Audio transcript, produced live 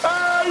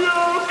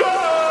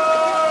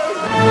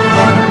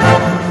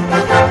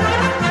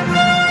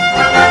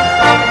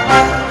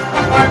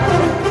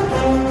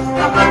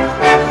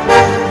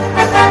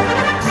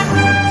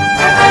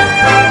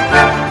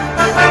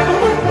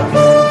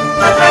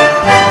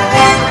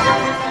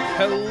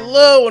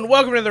Hello, and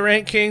welcome to The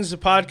Rank Kings, the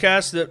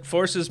podcast that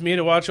forces me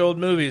to watch old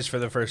movies for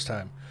the first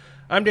time.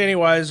 I'm Danny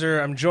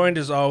Weiser. I'm joined,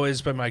 as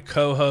always, by my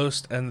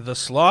co-host and the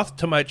sloth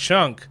to my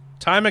chunk,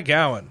 Ty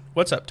McGowan.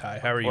 What's up, Ty?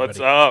 How are you, What's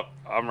buddy? up?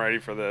 I'm ready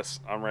for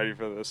this. I'm ready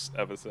for this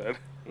episode.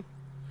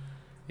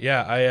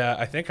 Yeah,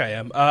 I think I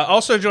am.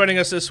 Also joining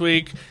us this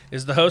week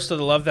is the host of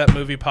the Love That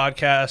Movie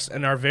podcast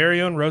and our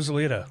very own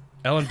Rosalita,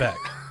 Ellen Beck.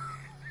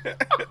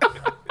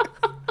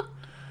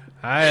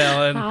 Hi,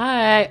 Ellen.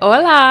 Hi.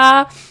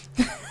 Hola.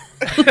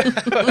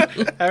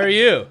 How are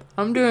you?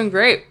 I'm doing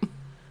great.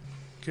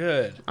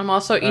 Good. I'm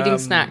also eating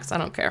snacks. I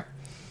don't care.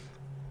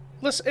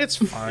 Listen, it's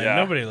fine. Yeah.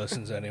 Nobody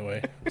listens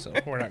anyway, so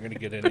we're not going to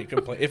get any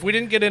complaints. If we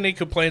didn't get any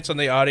complaints on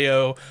the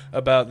audio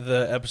about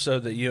the episode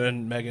that you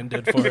and Megan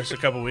did for us a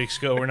couple weeks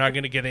ago, we're not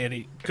going to get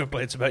any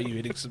complaints about you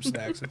eating some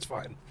snacks. It's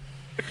fine.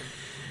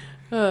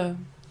 I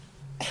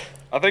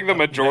think the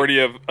majority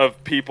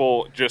of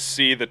people just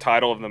see the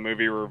title of the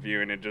movie we're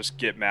reviewing and just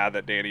get mad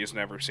that Danny's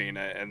never seen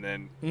it, and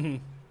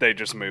then they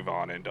just move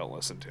on and don't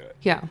listen to it.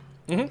 Yeah.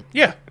 Mm-hmm.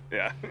 Yeah.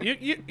 Yeah.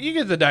 You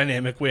get the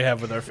dynamic we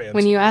have with our fans.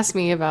 When you asked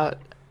me about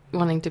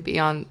wanting to be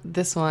on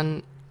this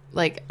one,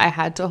 like, I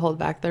had to hold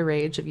back the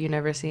rage of you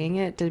never seeing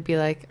it to be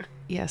like,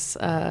 yes,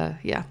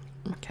 yeah,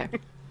 okay.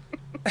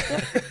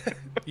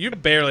 You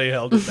barely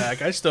held it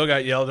back. I still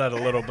got yelled at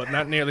a little, but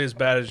not nearly as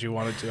bad as you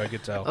wanted to, I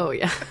could tell. Oh,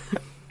 yeah.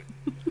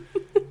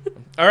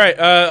 All right.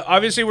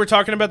 Obviously, we're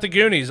talking about the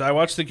Goonies. I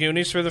watched the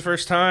Goonies for the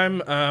first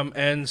time,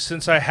 and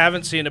since I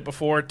haven't seen it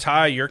before,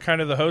 Ty, you're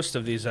kind of the host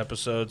of these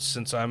episodes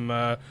since I'm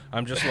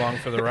just along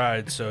for the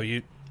ride. So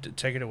you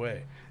take it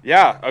away.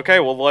 Yeah. Okay.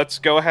 Well, let's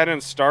go ahead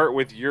and start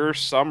with your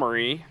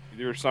summary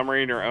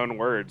in your own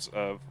words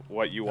of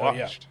what you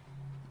watched.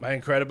 Yeah. My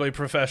incredibly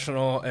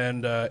professional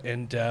and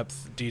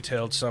in-depth,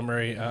 detailed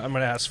summary. I'm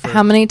going to ask for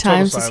How many total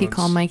times does he silence.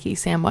 call Mikey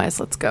Samwise?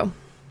 Let's go.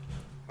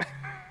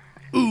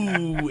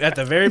 Ooh, at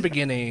the very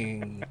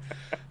beginning.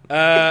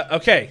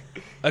 Okay.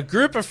 A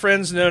group of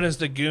friends known as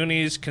the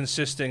Goonies,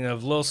 consisting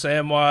of Lil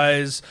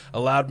Samwise, a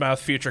loudmouth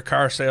future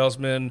car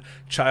salesman,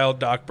 child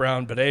Doc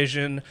Brown but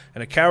Asian,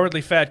 and a cowardly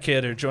fat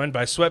kid, are joined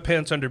by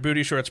sweatpants under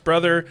booty shorts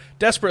brother,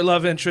 desperate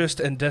love interest,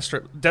 and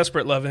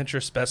desperate love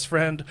interest's best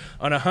friend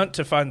on a hunt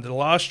to find the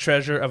lost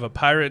treasure of a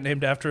pirate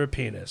named after a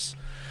penis.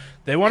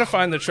 They want to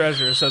find the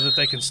treasure so that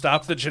they can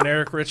stop the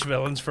generic rich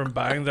villains from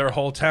buying their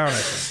whole town, I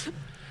think.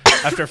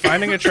 After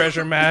finding a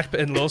treasure map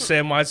in Lil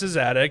Samwise's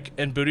attic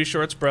and Booty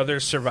Shorts'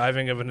 brother's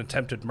surviving of an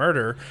attempted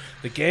murder,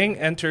 the gang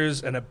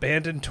enters an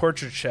abandoned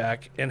torture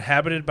shack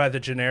inhabited by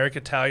the generic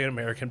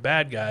Italian-American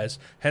bad guys,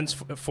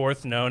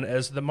 henceforth known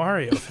as the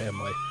Mario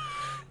family.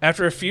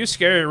 After a few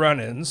scary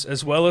run-ins,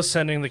 as well as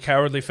sending the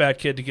cowardly fat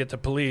kid to get the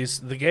police,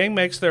 the gang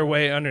makes their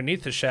way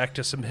underneath the shack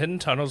to some hidden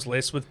tunnels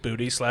laced with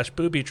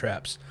booby/booby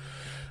traps.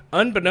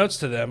 Unbeknownst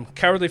to them,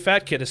 Cowardly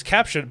Fat Kid is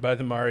captured by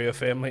the Mario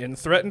family and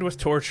threatened with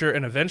torture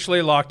and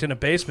eventually locked in a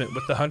basement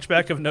with the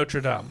Hunchback of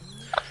Notre Dame.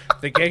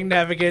 The gang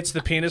navigates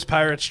the penis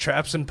pirate's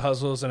traps and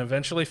puzzles and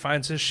eventually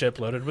finds his ship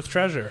loaded with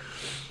treasure.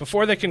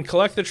 Before they can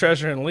collect the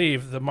treasure and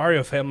leave, the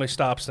Mario family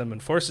stops them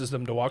and forces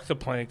them to walk the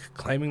plank,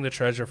 claiming the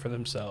treasure for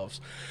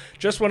themselves.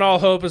 Just when all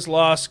hope is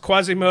lost,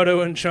 Quasimodo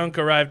and Chunk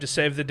arrive to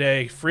save the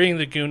day, freeing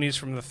the Goonies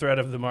from the threat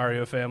of the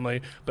Mario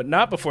family, but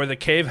not before the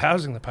cave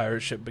housing the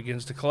pirate ship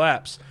begins to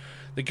collapse.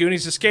 The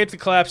Goonies escape the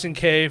collapsing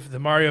cave, the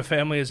Mario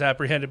family is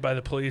apprehended by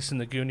the police,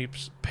 and the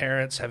Goonies'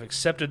 parents have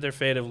accepted their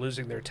fate of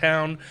losing their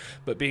town,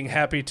 but being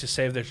happy to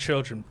save their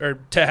children, or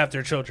to have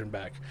their children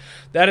back.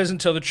 That is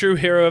until the true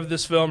hero of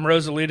this film,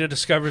 Rosalita,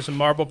 discovers a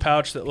marble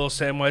pouch that Lil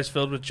Samwise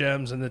filled with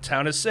gems, and the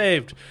town is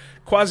saved.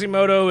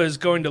 Quasimodo is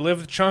going to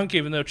live with Chunk,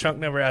 even though Chunk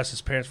never asked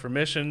his parents'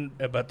 permission,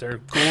 but they're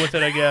cool with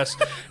it, I guess.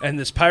 And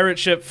this pirate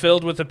ship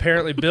filled with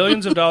apparently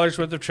billions of dollars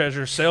worth of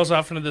treasure sails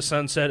off into the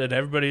sunset, and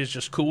everybody is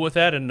just cool with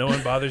that, and no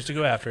one bothers to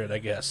go after it, I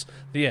guess.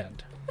 The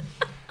end.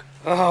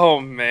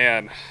 Oh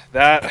man,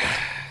 that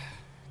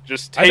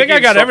just. I think I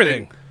got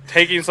everything.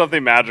 Taking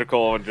something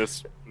magical and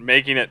just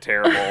making it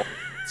terrible.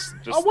 It's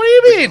just what do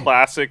you mean?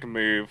 Classic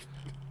move.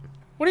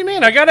 What do you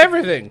mean? I got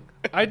everything.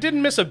 I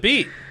didn't miss a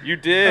beat. You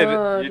did.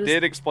 Oh, You just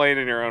did explain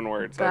in your own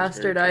words. That was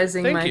very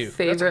Bastardizing Thank my you.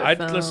 favorite I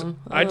film. listen,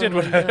 I Oh did my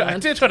what I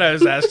God. did what I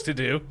was asked to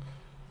do.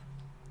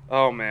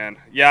 Oh man,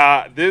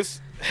 yeah.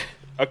 This.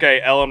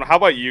 Okay, Ellen. How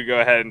about you go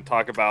ahead and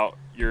talk about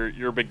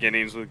your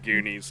beginnings with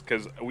Goonies?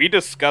 Because we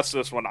discussed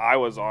this when I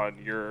was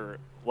on your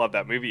Love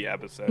That Movie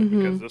episode.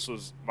 Because this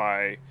was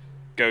my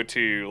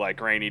go-to like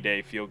rainy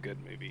day feel good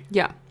movie.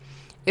 Yeah.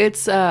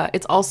 It's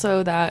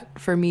also that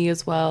for me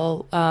as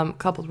well,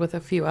 coupled with a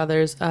few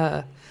others.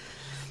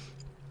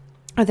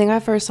 I think I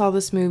first saw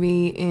this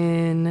movie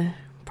in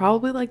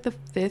probably like the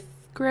 4th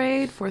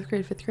grade,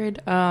 5th grade.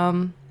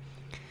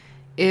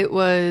 It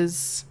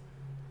was,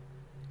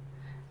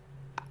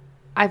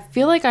 I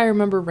feel like I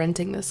remember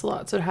renting this a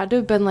lot. So it had to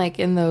have been like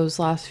in those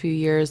last few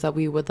years that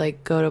we would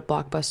like go to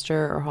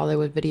Blockbuster or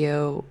Hollywood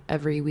Video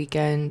every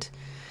weekend.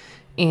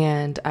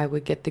 And I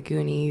would get the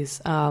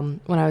Goonies.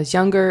 When I was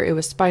younger, it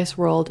was Spice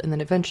World, and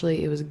then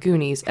eventually it was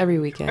Goonies every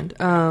weekend.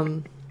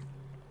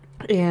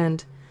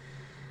 And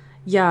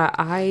yeah,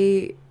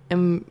 I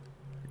am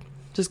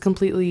just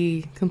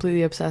completely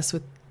obsessed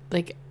with,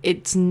 like,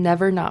 it's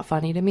never not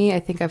funny to me. I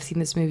think I've seen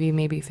this movie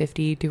maybe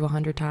 50 to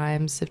 100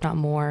 times, if not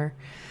more.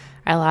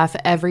 I laugh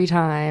every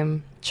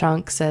time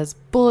Chunk says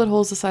bullet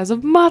holes the size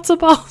of matzo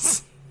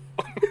balls.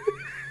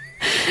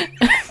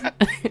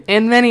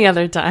 And many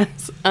other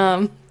times.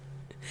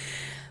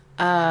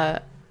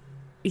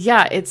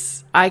 Yeah,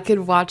 I could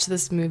watch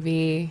this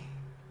movie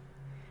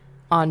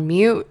on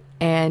mute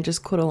and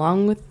just quote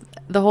along with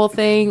the whole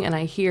thing, and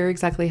I hear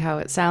exactly how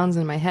it sounds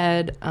in my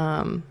head.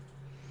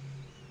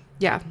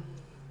 Yeah,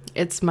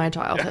 it's my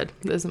childhood.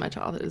 Yeah. This is my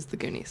childhood, is the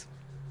Goonies.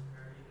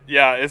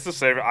 Yeah, it's the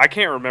same. I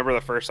can't remember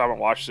the first time I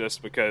watched this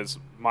because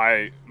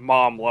my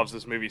mom loves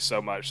this movie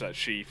so much that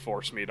she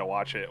forced me to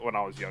watch it when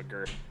I was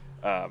younger.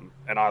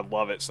 And I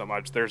love it so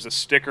much. There's a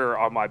sticker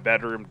on my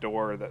bedroom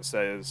door that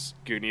says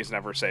Goonies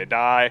never say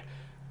die.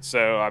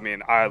 So, I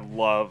mean, I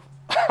love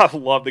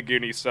the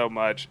Goonies so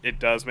much. It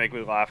does make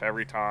me laugh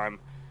every time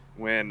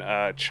when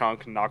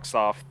Chunk knocks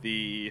off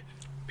the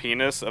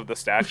penis of the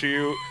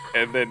statue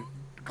and then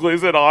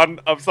glues it on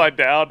upside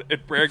down,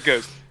 and Brad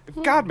goes,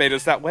 if God made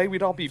us that way,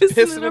 we'd all be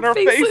pissing in our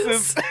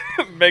faces.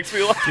 Makes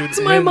me laugh. It's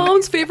my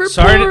mom's favorite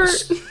part.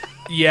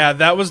 Yeah,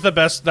 that was the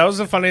best. That was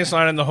the funniest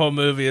line in the whole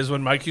movie, is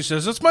when Mikey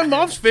says, it's my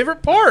mom's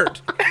favorite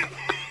part.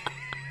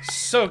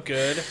 So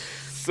good.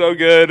 So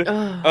good.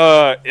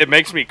 It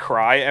makes me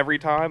cry every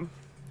time.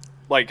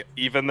 Like,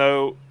 even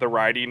though the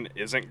writing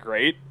isn't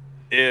great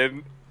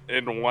in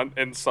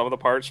some of the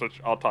parts, which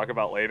I'll talk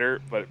about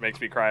later, but it makes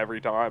me cry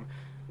every time.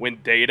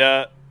 When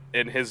Data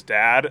and his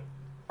dad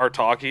are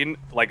talking,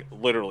 like,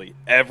 literally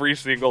every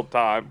single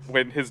time,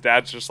 when his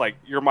dad's just like,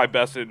 you're my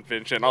best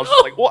invention. I was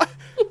just like, what?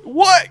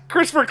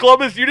 Christopher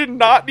Columbus, you did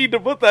not need to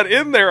put that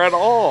in there at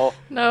all.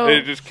 No. And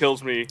it just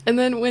kills me. And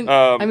then when,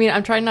 I mean,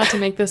 I'm trying not to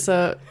make this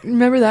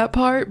remember that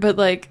part, but,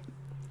 like,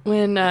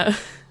 when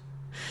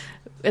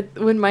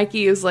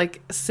Mikey is,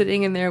 like,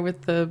 sitting in there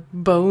with the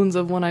bones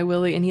of One Eye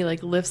Willie, and he,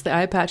 like, lifts the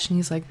eye patch, and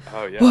he's like,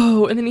 oh, yeah.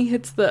 Whoa, and then he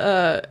hits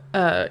the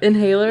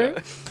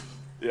inhaler.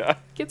 Yeah.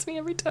 Gets me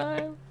every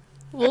time.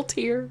 A little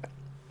tear.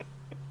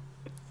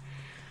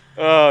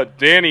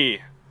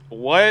 Danny,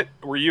 what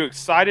were you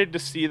excited to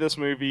see this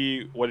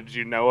movie? What did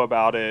you know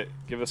about it?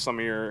 Give us some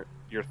of your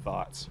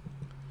thoughts.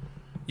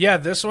 Yeah,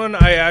 this one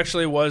I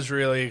actually was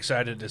really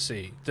excited to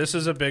see. This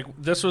was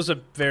a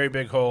very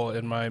big hole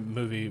in my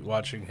movie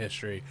watching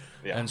history,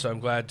 and so I'm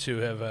glad to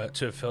have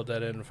filled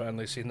that in and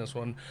finally seen this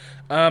one.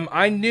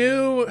 I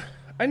knew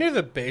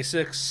the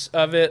basics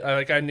of it.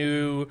 I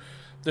knew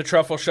the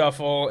Truffle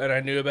Shuffle, and I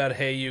knew about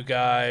Hey You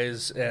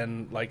Guys,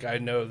 and, like, I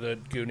know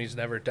that Goonies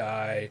never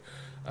die.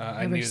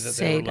 I knew that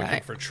they were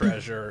looking for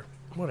treasure,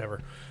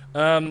 whatever.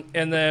 And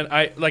then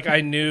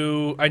I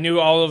knew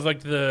all of,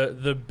 like,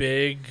 the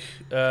big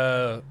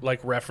like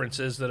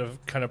references that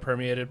have kind of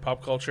permeated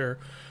pop culture.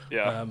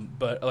 Yeah.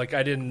 But, like,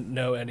 I didn't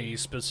know any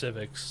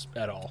specifics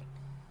at all.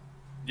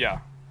 Yeah,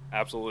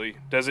 absolutely.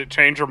 Does it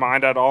change your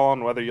mind at all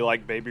on whether you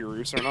like Baby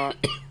Ruths or not?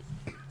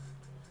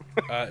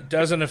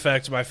 Doesn't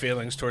affect my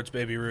feelings towards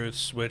Baby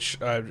Ruths,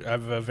 which I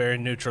have a very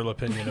neutral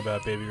opinion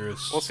about Baby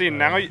Ruths. Well, see,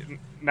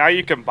 now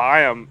you can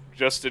buy them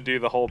just to do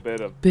the whole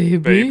bit of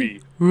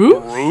Baby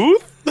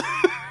Ruth?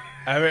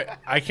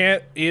 I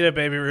can't eat a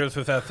Baby Ruth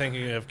without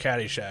thinking of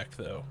Caddyshack,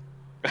 though.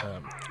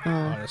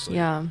 Honestly.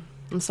 Yeah.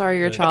 I'm sorry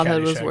your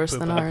childhood was worse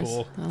than ours.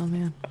 Oh,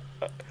 man.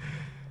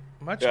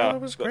 My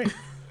childhood was great.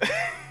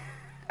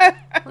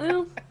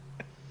 Well...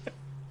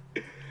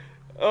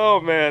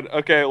 Oh, man.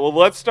 Okay, well,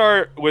 let's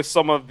start with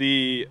some of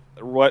the,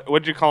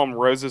 what'd you call them,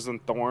 roses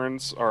and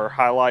thorns, or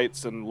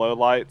highlights and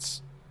lowlights?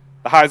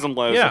 The highs and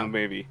lows of the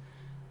movie.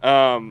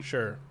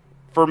 Sure.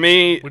 For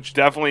me,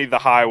 definitely the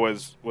high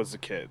was the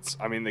kids.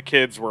 I mean, the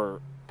kids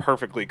were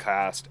perfectly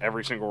cast,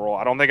 every single role.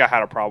 I don't think I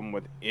had a problem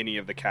with any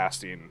of the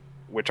casting,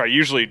 which I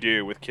usually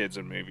do with kids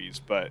in movies,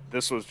 but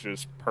this was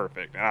just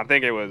perfect. And I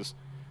think it was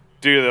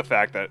due to the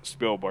fact that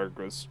Spielberg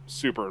was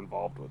super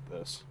involved with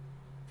this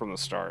from the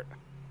start.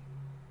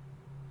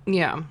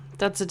 Yeah,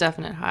 that's a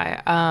definite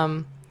high.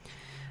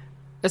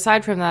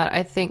 Aside from that,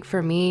 I think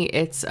for me,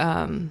 it's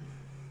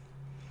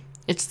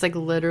like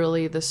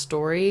literally the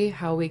story,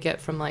 how we get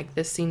from, like,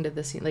 this scene to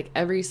this scene. Like,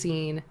 every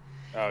scene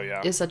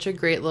is such a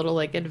great little,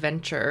 like,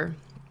 adventure.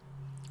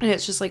 And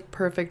it's just, like,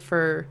 perfect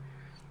for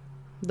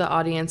the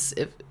audience.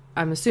 If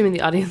I'm assuming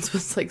the audience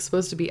was, like,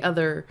 supposed to be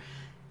other,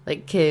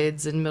 like,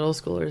 kids and middle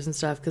schoolers and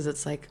stuff, because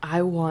it's like,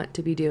 I want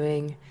to be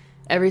doing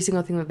every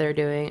single thing that they're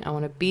doing. I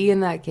want to be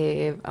in that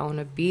cave. I want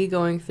to be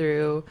going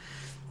through,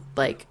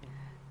 like,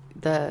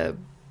 the,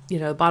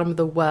 bottom of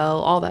the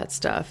well, all that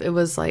stuff. It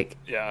was like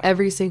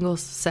every single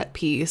set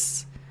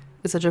piece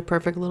is such a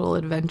perfect little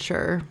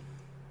adventure.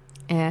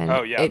 And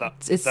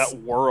that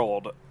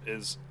world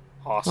is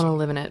awesome. I want to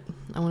live in it.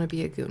 I want to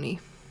be a Goonie.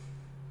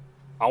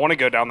 I want to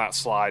go down that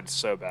slide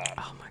so bad.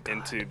 Oh my God.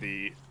 Into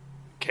the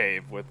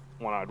cave with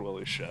One-Eyed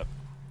Willie's ship.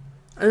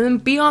 And then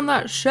be on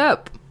that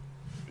ship.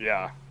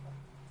 Yeah.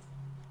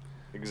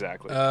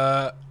 Exactly.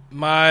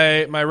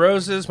 My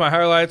roses, my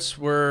highlights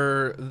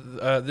were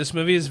this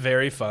movie is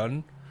very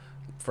fun.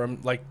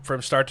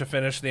 from start to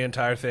finish, the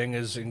entire thing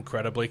is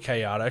incredibly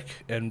chaotic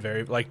and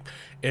very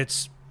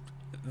it's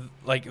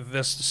like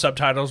this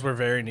subtitles were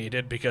very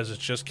needed because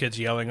it's just kids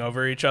yelling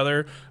over each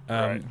other.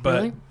 Right. But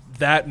Really?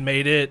 that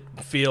made it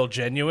feel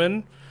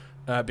genuine.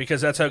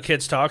 Because that's how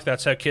kids talk.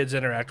 That's how kids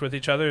interact with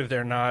each other.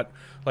 They're not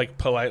like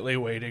politely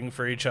waiting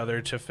for each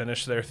other to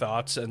finish their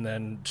thoughts and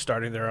then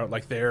starting their own.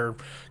 Like they're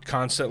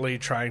constantly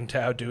trying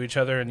to outdo each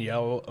other and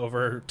yell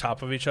over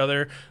top of each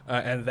other.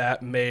 And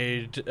that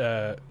made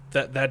it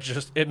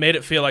made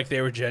it feel like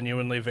they were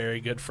genuinely very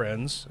good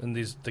friends. And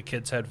the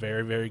kids had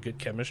very, very good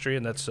chemistry,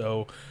 and that's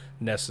so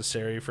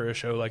necessary for a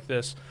show like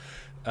this.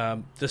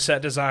 The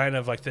set design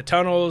of like the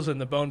tunnels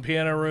and the bone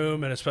piano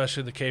room, and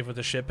especially the cave with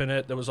the ship in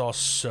it, that was all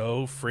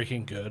so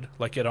freaking good.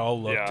 Like it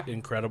all looked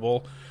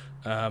incredible.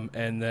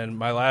 And then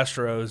my last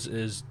rose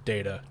is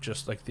Data,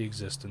 just like the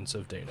existence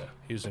of Data.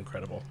 He was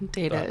incredible.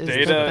 Data is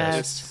Data the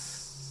best.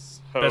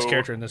 is Best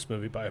character in this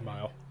movie by a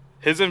mile.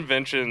 His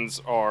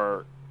inventions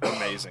are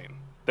amazing.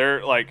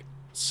 They're like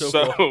So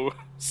so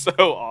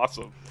so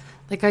awesome.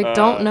 Like, I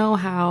don't know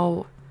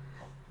how.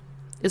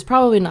 It's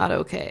probably not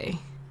okay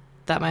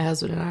that my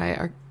husband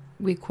and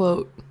we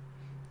quote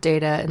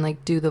Data and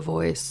like do the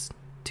voice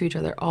to each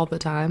other all the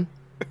time.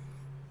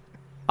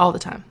 All the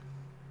time.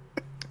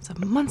 It's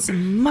months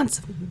and months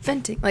of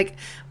inventing. Like,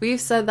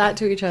 we've said that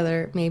to each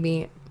other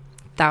maybe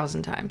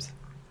 1,000 times.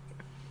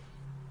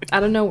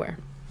 Out of nowhere.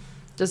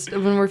 Just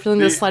when we're feeling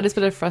the slightest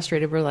bit of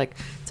frustrated, we're like,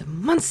 it's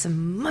months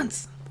and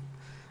months.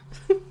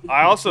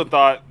 I also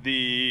thought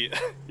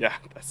yeah,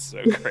 that's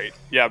so great.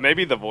 Yeah,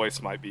 maybe the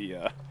voice might be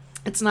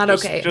It's not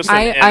Just- okay. just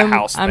an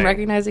in-house I'm thing.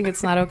 recognizing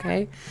it's not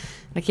okay.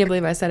 I can't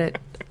believe I said it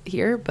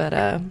here, but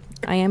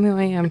I am who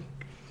I am.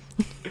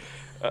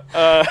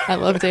 I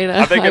love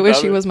Data. think I wish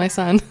he another- was my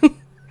son.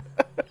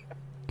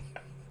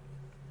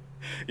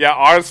 Yeah,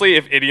 honestly,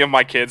 if any of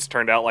my kids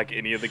turned out like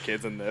any of the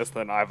kids in this,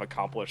 then I've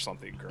accomplished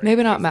something great.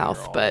 Maybe not because they're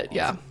Mouth, all but awesome.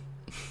 yeah.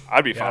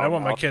 I'd be Yeah, fine. I don't with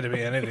want my Mouth. kid to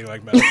be anything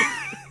like Mel.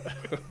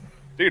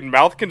 Dude,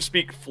 Mouth can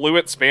speak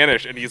fluent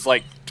Spanish, and he's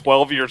like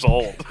 12 years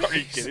old. Are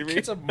you kidding me?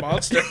 Kid's a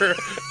monster.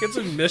 Kid's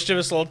a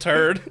mischievous little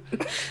turd.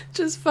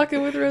 Just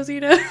fucking with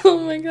Rosita. Oh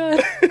my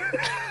god.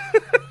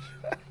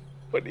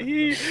 When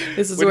he,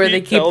 This is when where he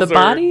they keep the tells her-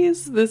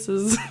 bodies. This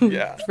is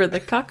Yeah. for the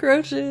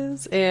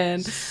cockroaches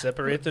and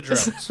Separate the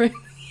drums.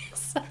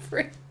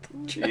 separate the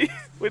drums.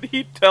 When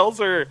he tells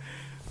her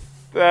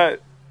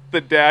that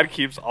the dad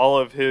keeps all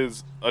of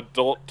his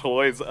adult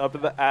toys up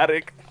in the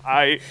attic,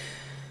 I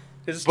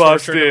His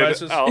torture busted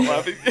devices. out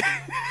laughing.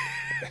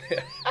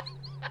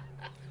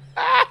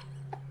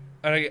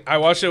 I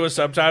watched it with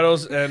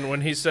subtitles, and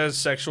when he says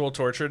sexual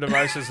torture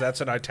devices,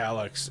 that's in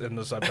italics in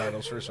the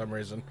subtitles for some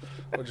reason,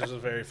 which is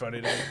very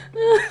funny to me.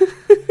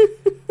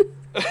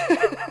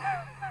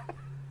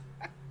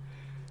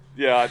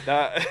 Yeah,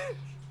 that.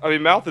 I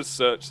mean, Mouth is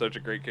such a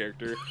great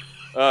character.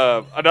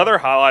 Another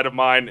highlight of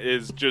mine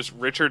is just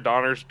Richard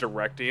Donner's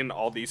directing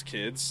all these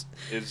kids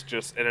is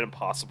just an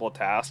impossible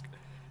task.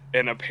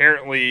 And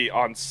apparently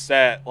on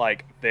set,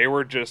 like, they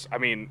were just, I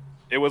mean,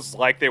 it was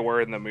like they were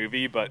in the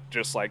movie, but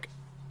just like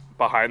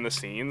behind the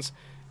scenes.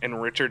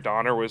 And Richard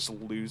Donner was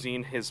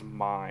losing his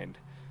mind.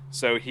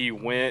 So he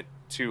went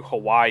to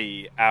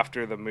Hawaii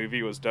after the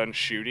movie was done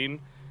shooting,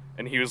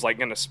 and he was like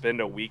going to spend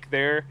a week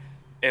there.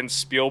 And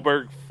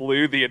Spielberg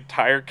flew the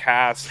entire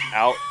cast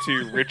out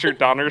to Richard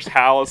Donner's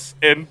house,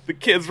 and the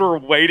kids were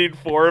waiting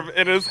for him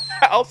in his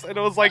house. And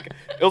it was like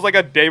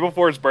a day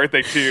before his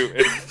birthday too.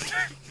 And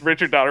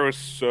Richard Donner was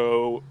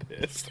so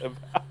pissed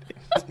about it.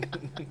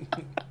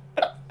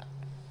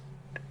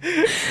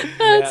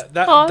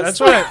 Awesome.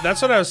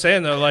 That's what I was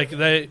saying though. Like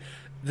it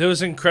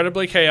was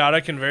incredibly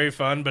chaotic and very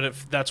fun, but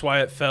that's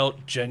why it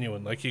felt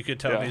genuine. Like you could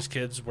tell Yeah. these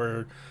kids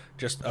were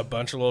just a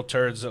bunch of little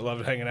turds that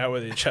loved hanging out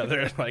with each other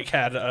and like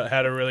had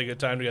a really good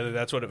time together.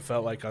 That's what it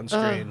felt like on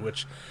screen,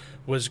 which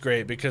was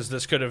great because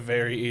this could have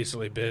very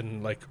easily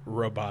been like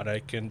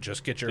robotic and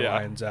just get your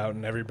lines out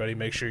and everybody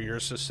make sure you're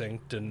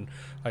succinct, and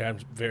like I'm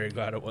very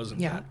glad it wasn't.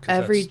 Yeah, that,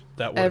 'cause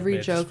that would have every made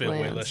this joke feel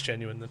way lands. less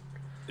genuine than.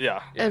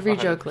 Yeah. Every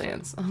 100%. joke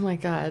lands. Oh my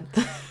god.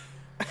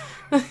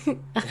 I'm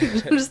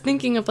just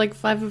thinking of like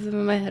 5 of them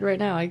in my head right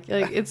now.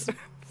 It's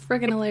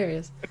freaking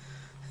hilarious.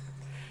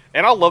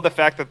 And I love the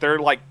fact that they're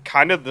like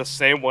kind of the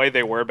same way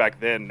they were back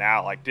then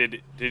now. Like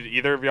did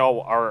either of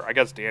y'all, or I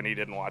guess Danny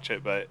didn't watch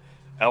it, but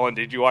Ellen,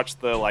 did you watch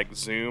the like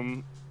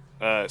Zoom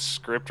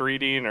script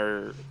reading,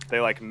 or they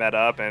like met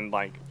up and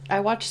like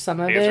I watched some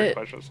of answered it.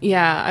 questions?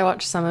 Yeah, I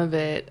watched some of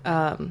it.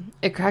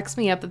 It cracks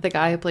me up that the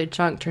guy who played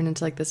Chunk turned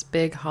into like this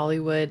big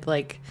Hollywood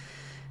like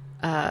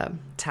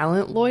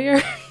talent lawyer.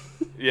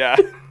 Yeah.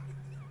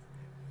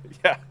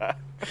 Yeah.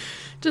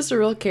 Just a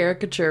real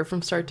caricature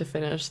from start to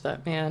finish,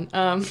 that man.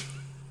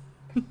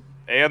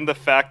 And the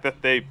fact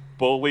that they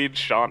bullied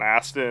Sean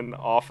Astin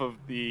off of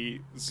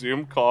the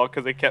Zoom call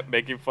because they kept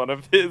making fun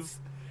of his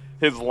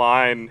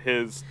line,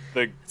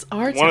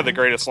 our one of the time.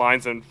 greatest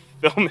lines in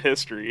film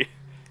history.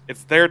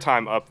 It's their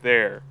time up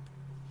there,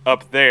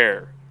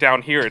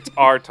 down here. It's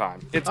our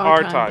time. It's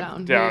our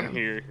time down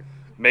here.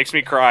 Makes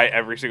me cry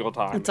every single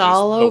time. It's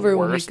all the over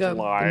when we worst go.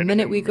 The line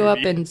minute in we the go up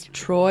movie. in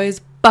Troy's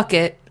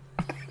bucket.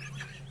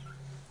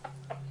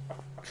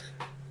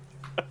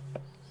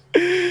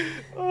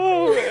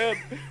 Oh man,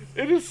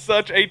 it is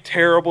such a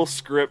terrible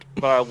script,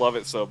 but I love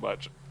it so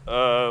much.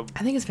 I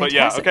think it's But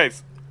yeah, fantastic. okay.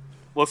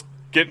 Let's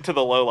get into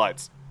the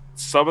lowlights.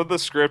 Some of the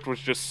script was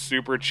just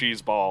super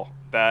cheeseball.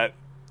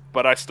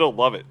 But I still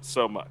love it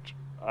so much.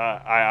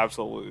 I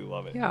absolutely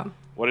love it. Yeah.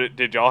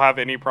 Did y'all have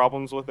any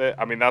problems with it?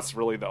 I mean, that's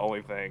really the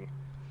only thing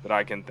that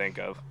I can think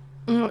of.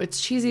 No, it's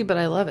cheesy, but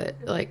I love it.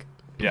 Like,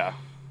 Yeah.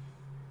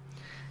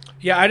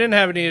 Yeah, I didn't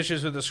have any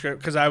issues with the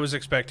script because I was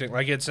expecting,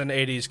 like, it's an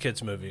 80s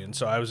kids movie, and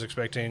so I was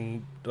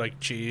expecting, like,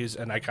 cheese,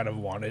 and I kind of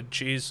wanted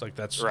cheese. Like,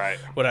 that's Right.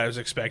 what I was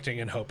expecting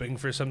and hoping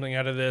for something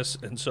out of this.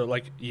 And so,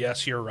 like,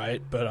 yes, you're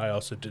right, but I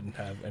also didn't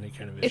have any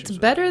kind of issues it's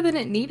with better than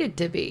it needed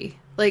to be.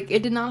 Like,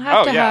 it did not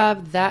have to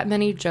have that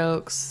many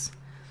jokes.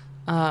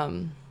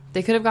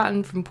 They could have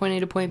gotten from point A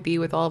to point B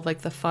with all of,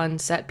 like, the fun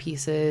set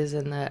pieces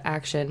and the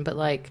action, but,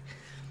 like,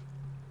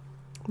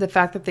 the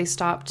fact that they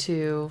stopped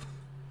to...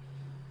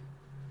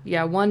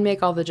 Yeah, one,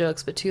 make all the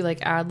jokes, but two, like,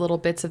 add little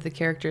bits of the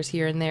characters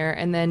here and there.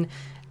 And then,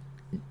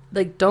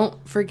 like,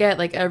 don't forget,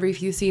 like, every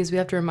few scenes we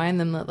have to remind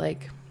them that,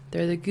 like,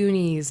 they're the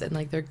Goonies and,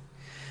 like, they're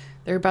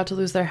about to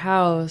lose their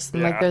house.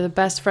 And, like, they're the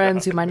best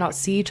friends who might not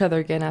see each other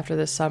again after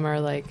this summer.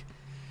 Like,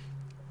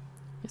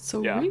 it's so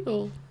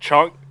real.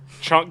 Chunk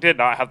did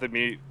not have to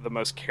be the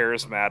most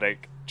charismatic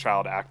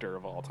child actor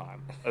of all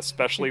time,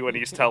 especially when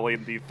he's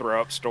telling the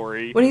throw-up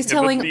story. When he's in the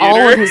telling theater.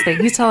 all of his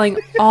things. He's telling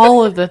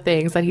all of the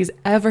things that he's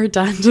ever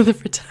done to the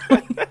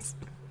protagonists.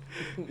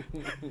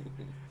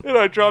 And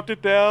I dropped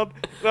it down,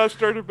 and I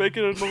started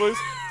making a noise.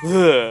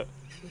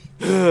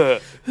 Oh,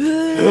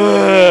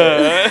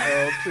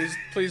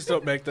 please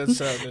don't make that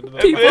sound into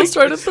that. People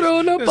started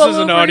throwing up This all is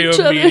an over audio each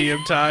other.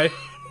 medium, Ty.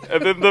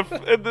 And then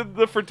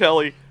the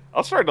Fratelli. I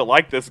was starting to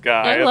like this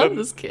guy. I and love then,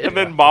 this kid. And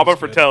then Mama he's good.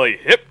 Fratelli,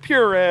 hip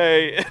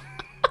puree.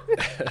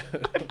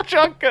 And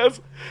Chunk goes,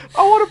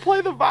 I want to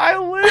play the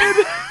violin.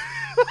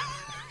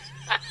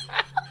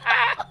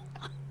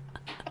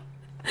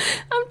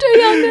 I'm too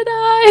young to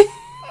die.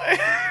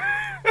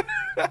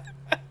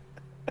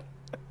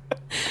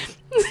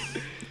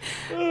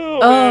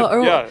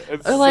 Oh, man.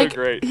 It's or like, so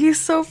great. he's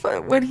so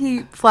fun when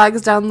he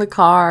flags down the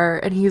car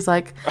and he's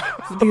like,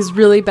 these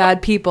really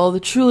bad people,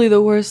 truly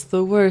the worst, the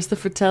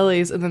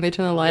Fratellis, and then they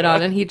turn the light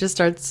on and he just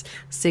starts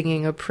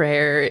singing a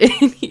prayer.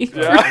 And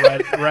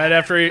right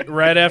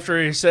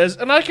after he says,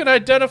 and I can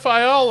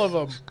identify all of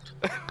them.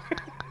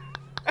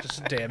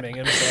 Just damning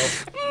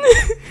himself.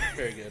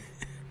 Very good.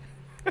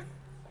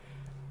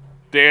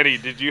 Danny,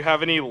 did you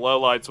have any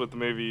lowlights with the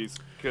movies?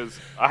 Because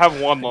I have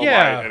one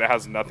lowlight, and it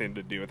has nothing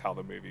to do with how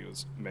the movie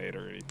was made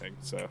or anything.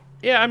 So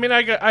yeah, I mean,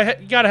 I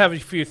got to have a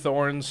few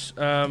thorns.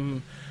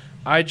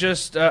 I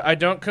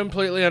don't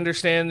completely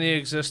understand the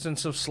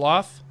existence of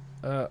Sloth,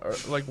 or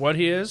like what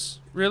he is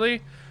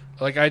really.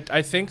 Like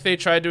I think they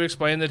tried to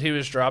explain that he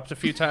was dropped a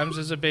few times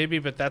as a baby,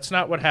 but that's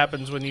not what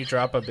happens when you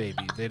drop a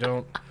baby. They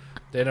don't.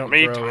 how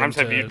many grow times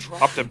have you into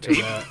dropped a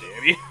baby, that.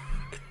 Danny?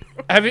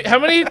 How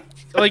many,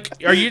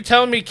 like, are you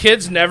telling me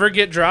kids never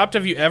get dropped?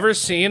 Have you ever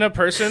seen a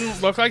person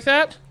look like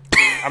that?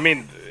 I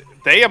mean,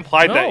 they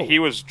implied No. that he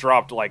was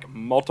dropped like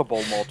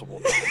multiple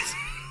times.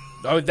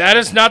 Oh, that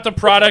is not the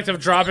product of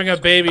dropping a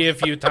baby a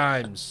few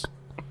times.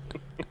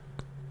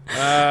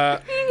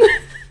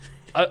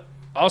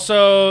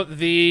 Also,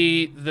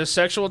 the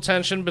sexual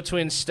tension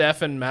between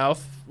Steph and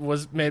Mouth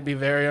made me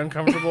very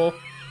uncomfortable.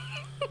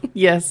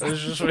 yes. It was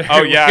just very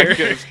Oh yeah, weird.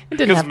 It didn't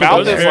because have to Mouth go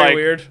was is there. very like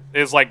weird.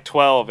 is like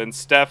 12 and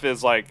Steph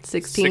is like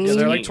 16. Yeah,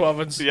 they're like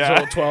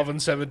 16. 12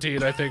 and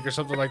 17, I think, or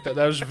something like that.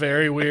 That was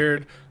very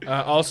weird.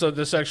 Also,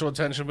 the sexual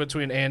tension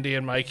between Andy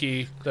and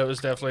Mikey that was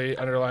definitely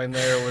underlying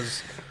there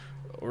was.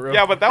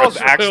 Yeah, but that was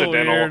real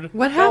accidental. weird.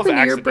 What That was happened to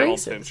your accidental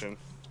braces? tension.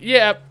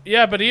 Yeah,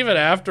 but even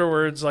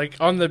afterwards, like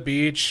on the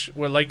beach,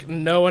 where like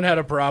no one had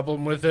a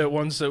problem with it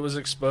once it was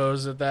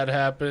exposed that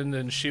happened,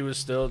 and she was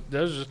still.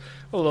 That was just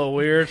a little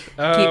weird.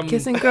 Keep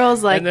kissing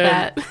girls like and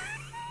then- that.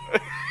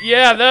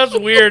 Yeah, that's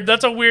weird.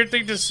 That's a weird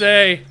thing to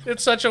say.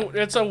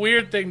 It's a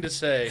weird thing to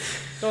say.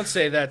 Don't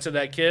say that to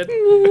that kid.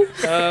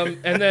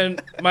 And then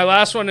my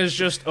last one is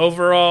just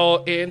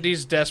overall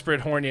Andy's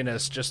desperate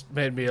horniness just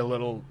made me a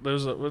little.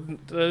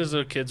 That is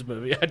a kids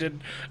movie. I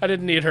didn't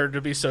need her to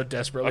be so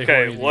desperately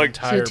Okay, horny the look-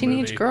 entire She's a teenage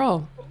movie.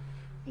 girl.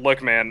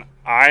 Look, man,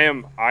 I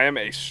am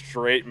a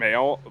straight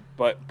male,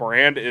 but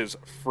Brand is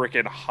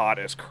freaking hot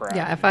as crap.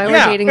 Yeah, if I were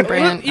dating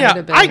Brand, yeah, I'd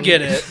have been... I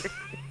get it.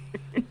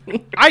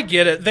 I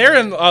get it. They're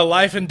in a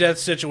life and death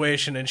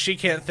situation, and she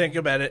can't think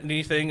about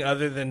anything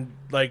other than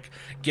like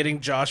getting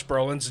Josh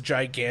Brolin's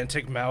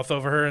gigantic mouth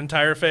over her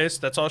entire face.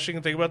 That's all she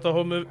can think about the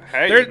whole movie.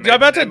 Hey, They're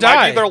about to it die.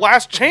 might be their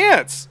last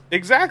chance.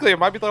 Exactly, it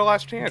might be their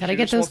last chance. Gotta She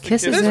get just those wants to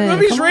kisses kiss This in. them.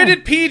 movie's come on.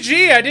 rated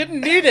PG. I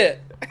didn't need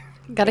it.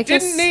 Gotta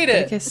kiss. Didn't need gotta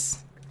it. Kiss.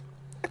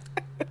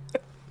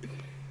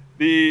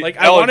 Like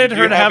I Ellen, wanted did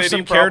her you to have any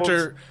some problems?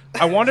 character.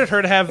 I wanted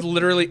her to have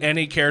literally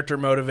any character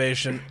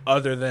motivation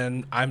other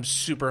than I'm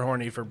super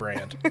horny for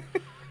Brand.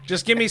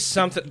 Just give me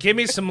something. Give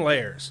me some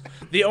layers.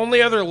 The only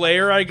other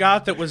layer I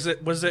got was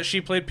that she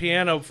played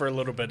piano for a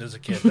little bit as a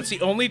kid. That's the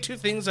only two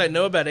things I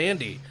know about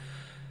Andy.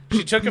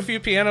 She took a few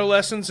piano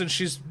lessons, and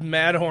she's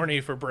mad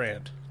horny for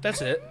Brand.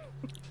 That's it.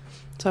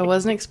 So I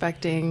wasn't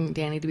expecting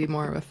Danny to be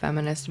more of a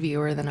feminist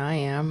viewer than I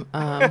am.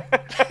 I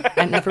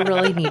never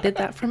really needed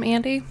that from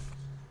Andy.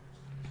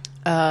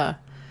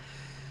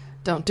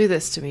 Don't do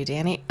this to me,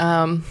 Danny.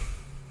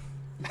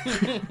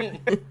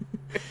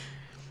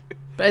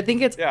 But I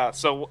think it's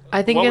So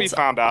I think what it's, we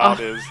found out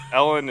is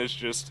Ellen is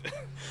just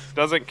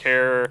doesn't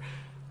care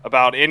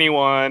about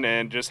anyone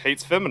and just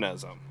hates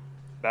feminism.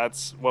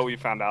 That's what we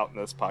found out in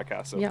this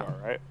podcast so far,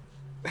 right?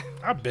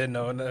 I've been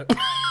knowing that.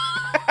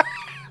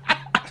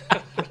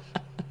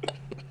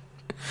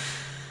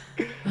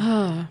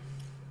 I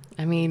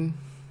mean,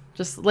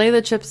 just lay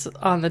the chips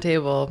on the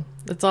table.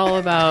 It's all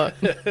about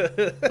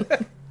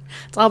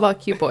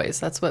cute boys.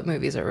 That's what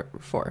movies are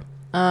for.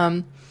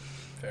 Fair.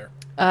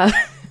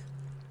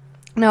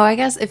 No, I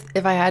guess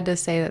if I had to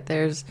say that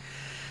there's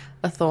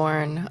a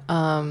thorn,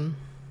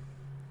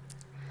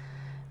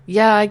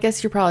 yeah, I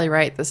guess you're probably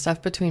right. The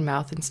stuff between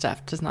Mouth and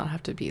Steph does not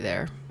have to be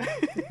there,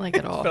 like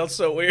at all. It felt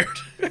so weird.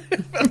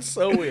 It felt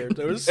so weird.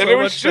 There was so and it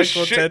was much just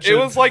sexual tension. It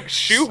was like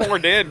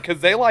shoehorned in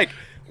because they so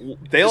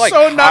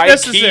not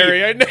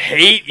necessary. I know.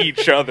 hate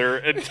each other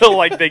until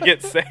like they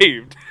get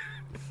saved.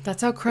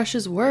 That's how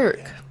crushes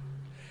work.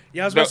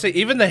 Yeah, I was about to say,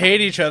 even the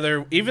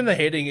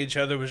hating each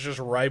other was just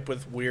ripe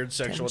with weird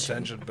sexual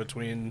tension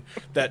between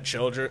that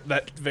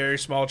very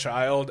small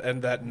child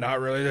and that not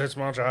really that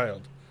small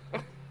child.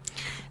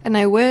 And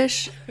I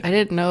wish I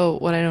didn't know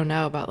what I know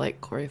now about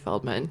like Corey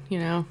Feldman, you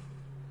know?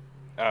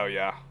 Oh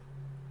yeah.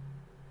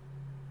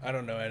 I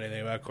don't know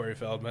anything about Corey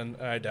Feldman.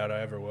 I doubt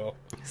I ever will.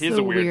 He's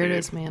the a weird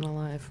weirdest dude. Man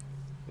alive.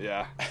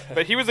 Yeah.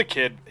 But he was a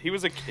kid.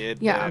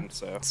 Yeah. then,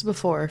 so. It's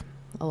before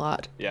a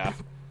lot. Yeah.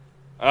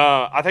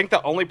 I think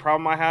the only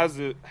problem I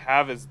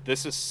have is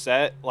this is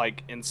set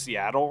like in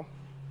Seattle,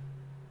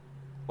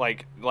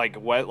 like Upper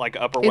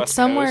West. It's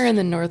somewhere Coast. in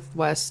the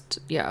Northwest,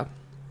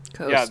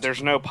 coast. Yeah,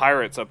 there's no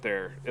pirates up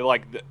there.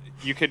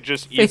 You could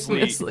just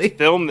easily Famously.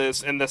 film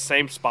this in the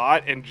same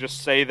spot and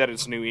just say that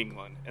it's New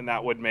England, and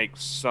that would make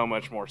so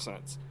much more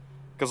sense.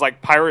 Because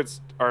like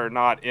pirates are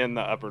not in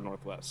the Upper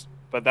Northwest,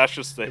 but that's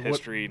just the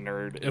history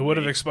nerd. It would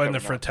have explained the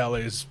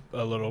Fratellis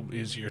a little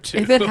easier too.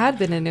 If it had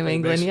been in New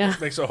England,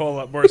 makes a whole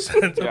lot more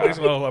sense. It makes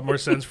a whole lot more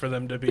sense for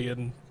them to be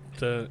in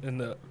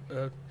the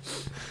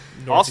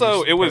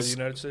Also, it was the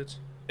United States.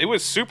 It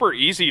was super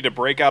easy to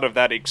break out of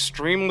that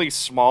extremely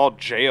small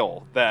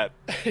jail that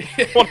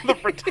one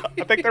of the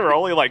I think there were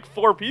only like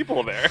 4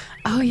 people there.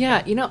 Oh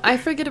yeah, I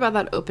forget about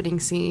that opening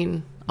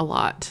scene a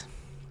lot.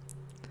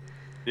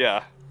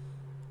 Yeah.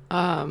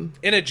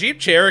 In a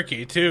Jeep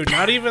Cherokee too,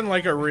 not even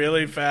like a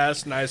really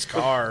fast, nice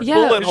car.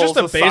 Yeah, it's just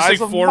a basic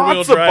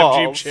 4-wheel drive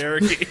Jeep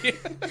Cherokee.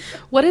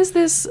 What is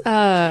this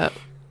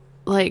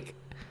like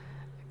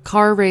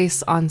car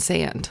race on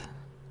sand?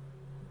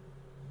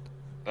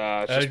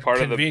 It's just part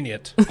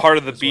convenient.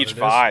 Of the beach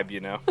vibe,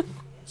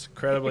 It's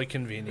incredibly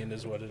convenient,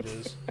 is what it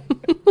is.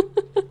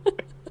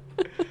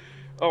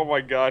 Oh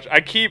my gosh,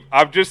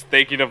 I'm just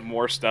thinking of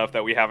more stuff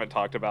that we haven't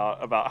talked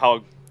about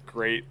how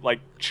great, like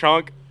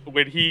Chunk,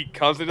 when he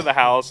comes into the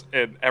house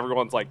and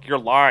everyone's like, "You're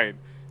lying.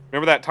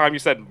 Remember that time you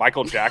said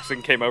Michael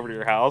Jackson came over to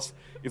your house?"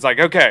 He's like,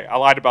 "Okay, I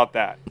lied about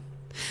that.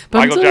 But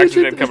Michael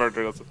Jackson didn't come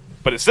over to us,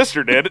 but his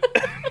sister did."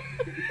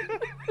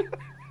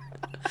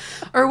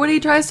 Or when he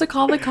tries to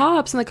call the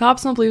cops and the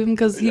cops don't believe him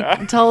because he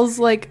tells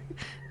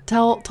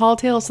tall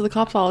tales to the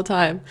cops all the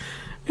time.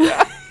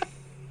 Yeah.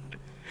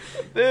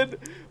 Then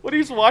when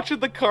he's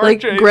watching the car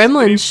like chase,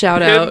 Gremlins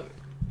shout out.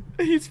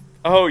 When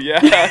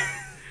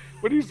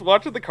he's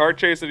watching the car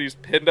chase and he's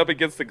pinned up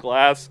against the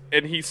glass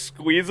and he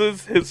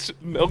squeezes his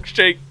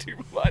milkshake too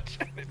much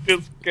and it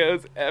just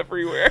goes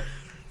everywhere.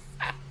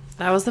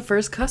 That was the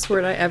first cuss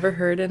word I ever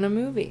heard in a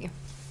movie.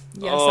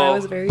 Yes, I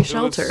was very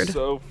sheltered. It was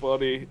so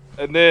funny.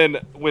 And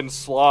then when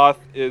Sloth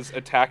is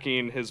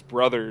attacking his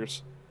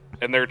brothers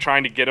and they're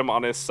trying to get him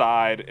on his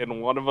side,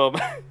 and one of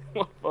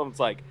them's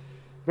like,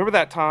 "Remember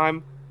that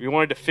time we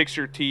wanted to fix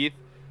your teeth,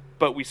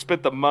 but we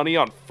spent the money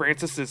on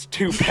Francis's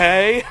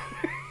toupee?"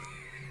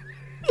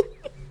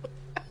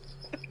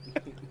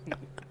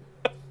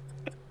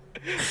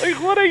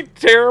 Like, what a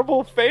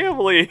terrible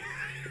family.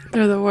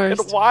 They're the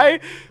worst. And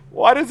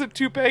why does a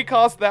toupee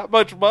cost that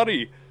much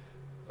money?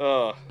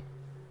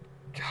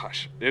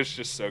 Gosh, it's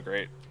just so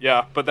great.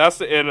 Yeah, but that's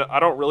the end. I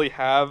don't really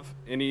have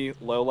any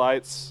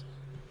lowlights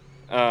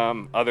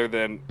other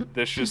than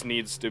this just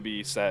needs to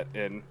be set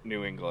in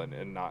New England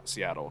and not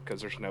Seattle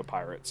because there's no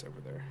pirates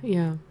over there.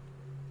 Yeah.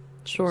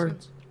 Sure.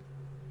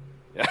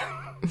 Yeah.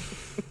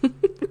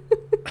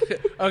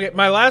 Okay,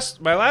 my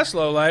last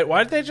lowlight.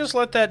 Why did they just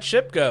let that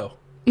ship go?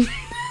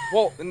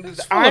 Well,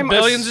 I'm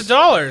billions of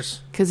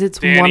dollars. Because it's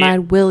Danny.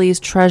 One-Eyed Willie's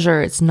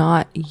treasure. It's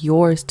not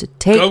yours to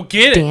take. Go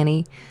get it,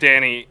 Danny.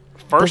 Danny,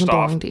 first Doesn't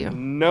off, belong to you.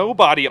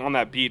 nobody on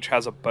that beach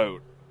has a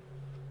boat.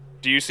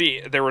 Do you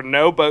see? There were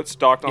no boats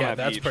docked on Yeah, that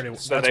that's beach, pretty.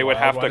 so that's they would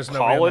wild. have Why to does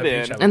nobody call on it that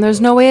beach in. have a And there's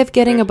boat? no way of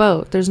getting a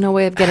boat. There's no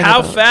way of getting How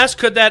a boat. fast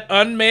could that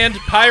unmanned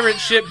pirate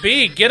ship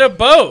be? Get a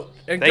boat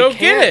and They go can.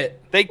 get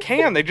it. They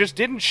can. They just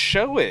didn't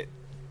show it.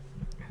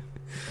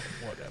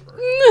 Whatever.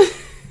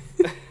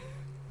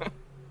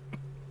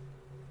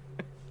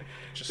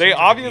 Just They seems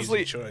like an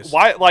obviously easy choice.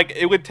 why like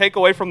it would take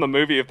away from the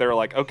movie if they were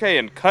like, okay,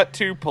 and cut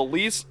to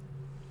police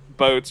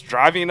boats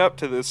driving up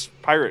to this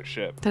pirate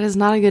ship. That is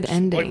not a good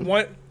ending.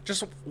 Like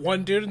just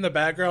one dude in the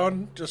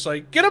background, just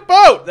like get a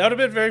boat. That would have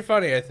been very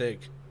funny, I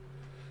think.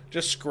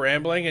 Just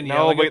scrambling and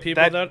yelling but at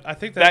people. I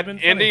think that that would have been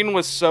ending funny.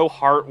 was so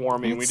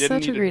heartwarming. We It's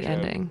didn't such a need great joke.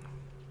 ending.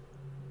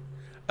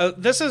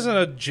 This isn't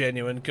a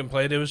genuine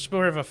complaint. It was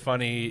more of a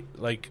funny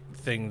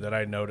thing that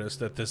I noticed,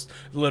 that this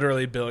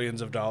literally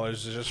billions of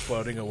dollars is just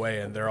floating away,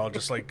 and they're all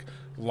just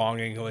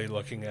longingly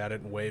looking at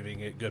it and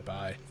waving it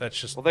goodbye. That's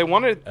just Well, they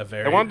wanted to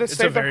it's a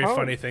save their very home.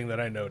 funny thing that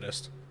I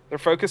noticed. They're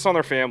focused on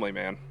their family,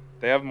 man.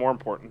 They have more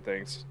important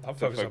things I'm to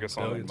focused focus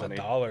on on than billions of money.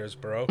 dollars,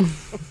 bro.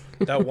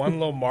 That one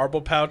little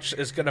marble pouch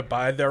is gonna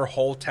buy their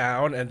whole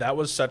town, and that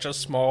was such a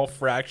small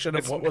fraction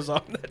of what was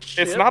on that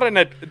ship. It's not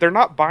they're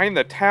not buying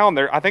the town.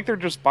 I think they're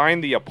just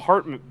buying the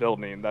apartment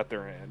building that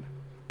they're in.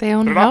 They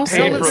own They're not They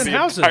paying all for lived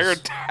houses. in the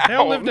houses. entire town. They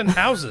all lived in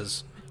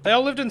houses. They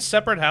all lived in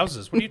separate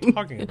houses. What are you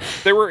talking about?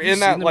 They were You in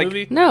that seen the like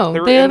movie? No, they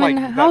were they in, live in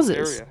like, that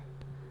houses. area.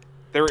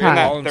 They were in Ty.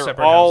 that. All in They're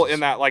separate all houses. in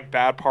that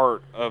bad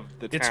part of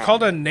the town. It's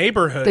called a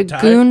neighborhood. The Ty.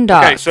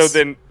 Goondocks. Okay, so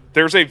then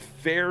there's a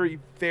very,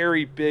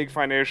 very big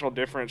financial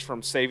difference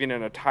from saving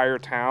an entire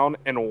town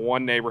and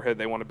one neighborhood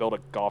they want to build a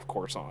golf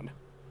course on.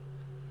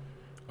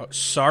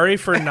 Sorry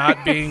for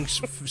not being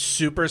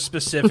super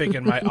specific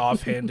in my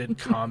offhanded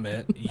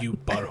comment, you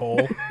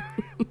butthole.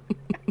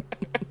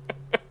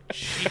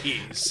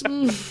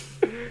 Jeez.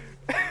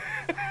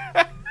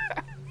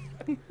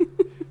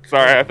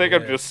 Sorry, I think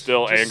I'm Yeah. just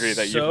still angry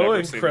that you've so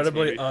never seen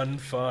incredibly this movie.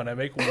 unfun. I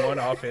make one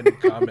offhanded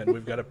comment,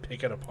 we've got to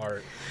pick it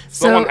apart.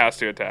 Someone So, has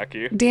to attack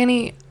you.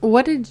 Danny,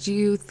 what did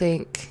you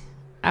think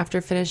after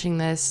finishing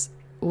this?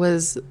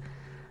 Was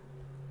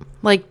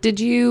did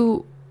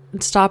you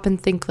stop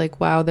and think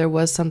wow, there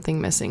was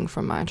something missing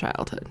from my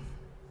childhood?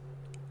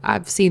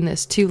 I've seen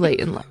this too late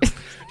in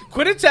life.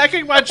 Quit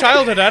attacking my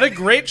childhood. I had a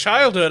great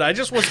childhood. I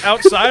just was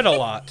outside a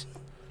lot.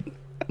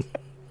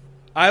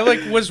 I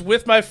was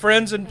with my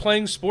friends and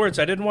playing sports.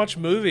 I didn't watch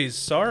movies.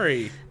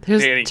 Sorry.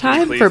 There's Danny, can you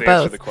time please for answer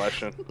both. the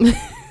question?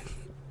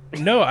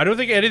 No, I don't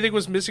think anything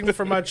was missing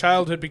from my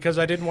childhood because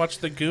I didn't watch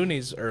the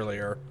Goonies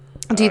earlier.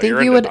 Do you think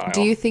you're you in would? denial.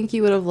 Do you think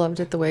you would have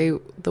loved it the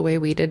way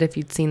we did if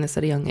you'd seen this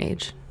at a young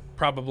age?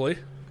 Probably.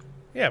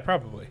 Yeah,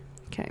 probably.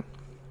 Okay.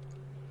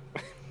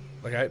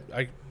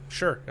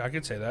 Sure, I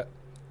could say that.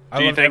 I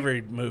Do you loved think-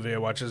 every movie I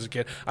watched as a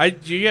kid.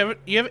 Do you have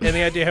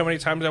any idea how many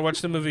times I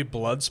watched the movie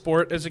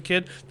Bloodsport as a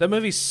kid? That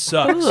movie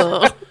sucks.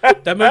 Ugh.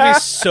 That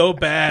movie's so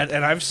bad,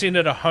 and I've seen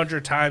it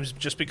 100 times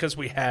just because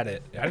we had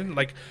it. I didn't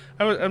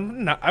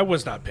I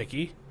was not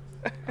picky.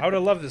 I would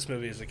have loved this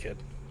movie as a kid.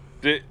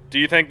 Do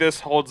you think this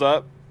holds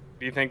up?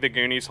 Do you think the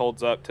Goonies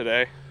holds up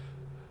today?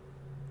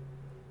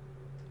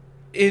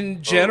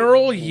 In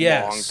general, Long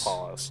yes.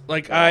 pause.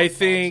 Like, Long I pause.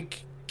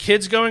 think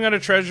kids going on a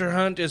treasure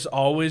hunt is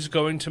always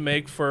going to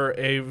make for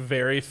a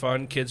very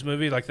fun kids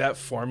movie. Like, that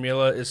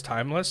formula is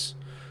timeless.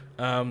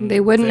 They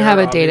wouldn't they're have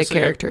a data obviously-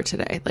 character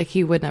today.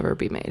 He would never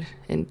be made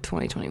in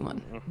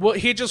 2021. Well,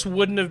 he just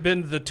wouldn't have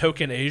been the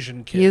token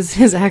Asian kid.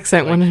 His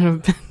accent wouldn't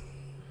have been.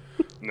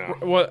 No.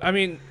 Well, I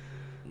mean,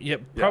 yeah,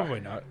 probably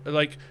not.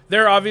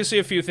 There are obviously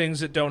a few things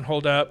that don't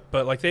hold up,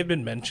 but they've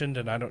been mentioned,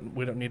 and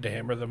we don't need to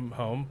hammer them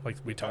home.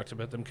 We talked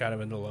about them kind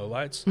of in the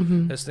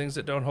lowlights as things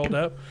that don't hold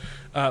up.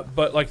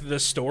 But the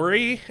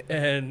story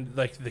and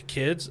the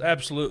kids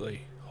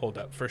absolutely hold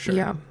up for sure.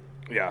 Yeah.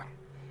 Yeah.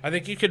 I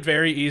think you could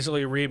very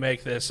easily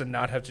remake this and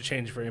not have to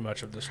change very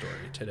much of the story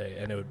today,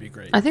 and it would be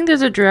great. I think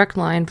there's a direct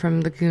line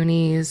from the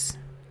Goonies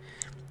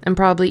and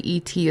probably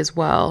E.T. as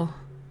well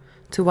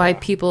to why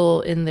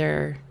people in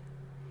their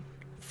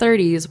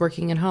 30s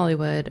working in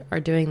Hollywood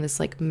are doing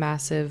this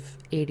massive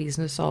 80s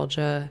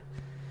nostalgia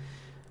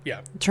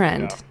Yeah.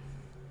 trend. Yeah.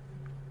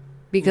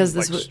 Because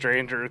Like this was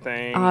Stranger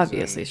Things.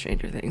 obviously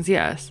Stranger Things,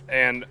 yes.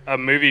 And a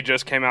movie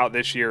just came out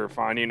this year,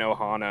 Finding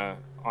Ohana,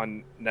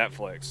 on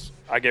Netflix.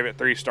 I gave it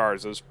 3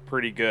 stars. It was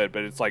pretty good,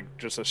 but it's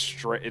just a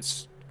straight.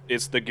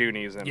 It's the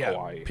Goonies in Yeah.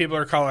 Hawaii. People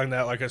are calling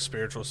that a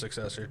spiritual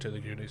successor to the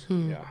Goonies.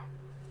 Yeah.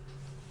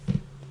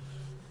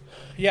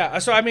 Yeah,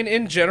 so I mean,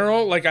 in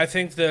general, I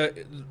think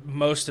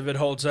most of it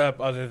holds up,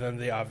 other than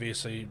the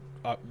obviously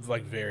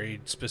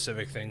very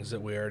specific things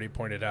that we already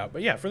pointed out.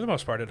 But yeah, for the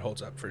most part, it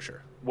holds up for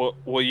sure.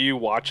 Will you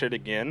watch it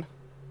again?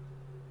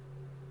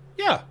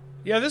 Yeah,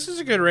 this is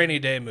a good rainy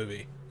day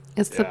movie.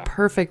 It's the Yeah.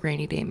 perfect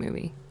rainy day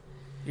movie.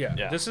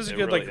 Yeah, this is a it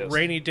good really is.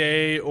 rainy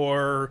day,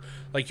 or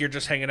you're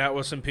just hanging out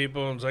with some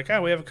people and it's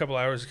we have a couple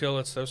hours to kill.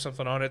 Let's throw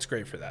something on. It's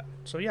great for that.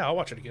 So yeah, I'll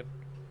watch it again.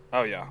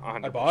 Oh yeah,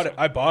 100%.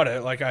 I bought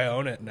it. I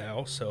own it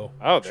now. So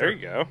Oh, there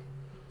you go.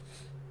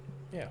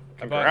 Yeah, I bought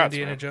Congrats,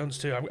 Indiana man. Jones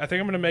too. I think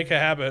I'm going to make a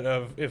habit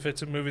of, if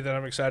it's a movie that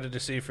I'm excited to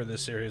see for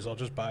this series, I'll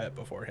just buy it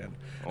beforehand.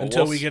 Well,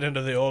 Until we'll we s- get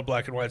into the old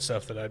black and white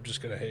stuff that I'm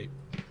just going to hate.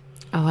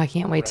 Oh, I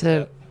can't wait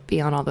to be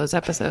on all those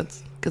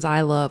episodes because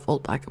I love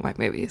old black and white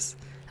movies.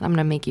 And I'm going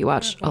to make you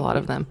watch a lot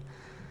of them.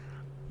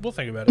 We'll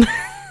think about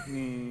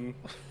it.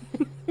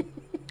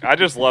 I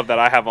just love that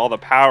I have all the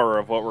power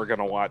of what we're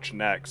gonna watch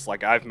next.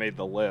 Like I've made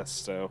the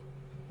list, so,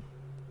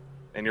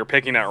 and you're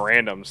picking at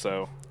random,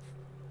 so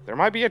there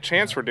might be a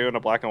chance we're doing a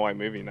black and white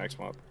movie next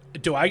month.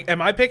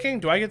 Am I picking?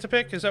 Do I get to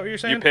pick? Is that what you're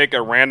saying? You pick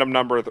a random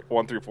number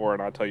 1 through 4,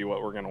 and I'll tell you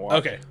what we're gonna watch.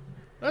 Okay,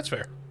 that's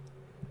fair.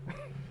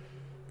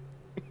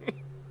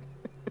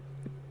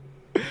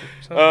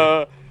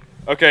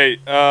 Okay.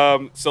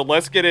 So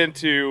let's get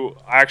into.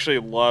 I actually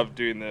love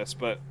doing this,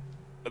 but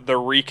the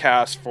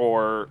recast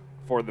for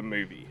the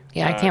movie.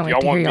 Yeah, I can't wait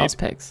to hear y'all's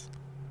picks.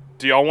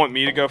 Do y'all want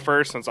me to go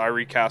first since I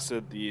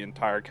recasted the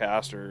entire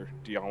cast, or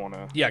do y'all want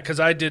to? Yeah, because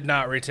I did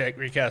not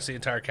recast the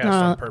entire cast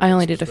on purpose. I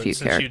only did a but few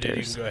since characters. You did,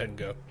 you can go ahead and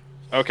go.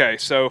 Okay,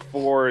 so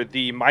for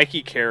the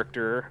Mikey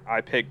character, I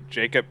picked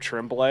Jacob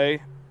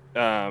Tremblay.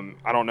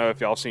 I don't know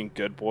if y'all seen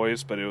Good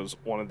Boys, but it was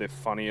one of the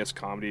funniest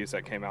comedies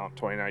that came out in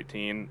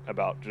 2019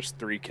 about just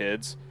 3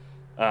 kids.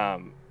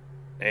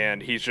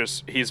 And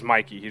he's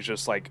Mikey. He's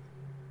just like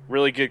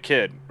really good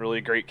kid, really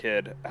great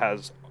kid,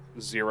 has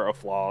 0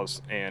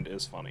 flaws, and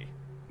is funny.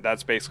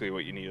 That's basically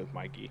what you need with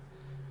Mikey.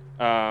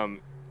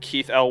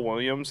 Keith L.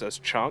 Williams as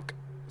Chunk.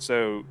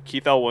 So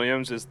Keith L.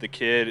 Williams is the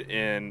kid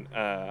in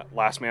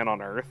Last Man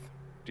on Earth.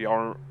 Did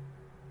y'all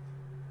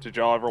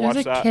ever watch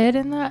that? There's a kid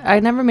in that?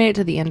 I never made it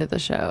to the end of the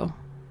show.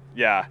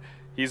 Yeah,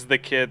 he's the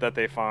kid that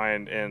they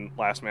find in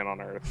Last Man on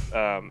Earth.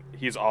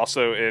 He's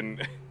also in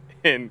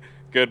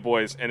Good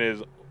Boys and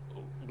is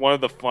one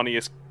of the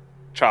funniest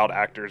child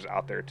actors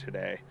out there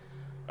today.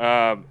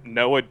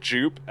 Noah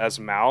Jupe as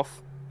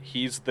Mouth.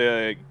 He's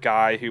the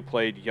guy who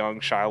played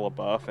young Shia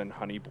LaBeouf in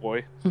Honey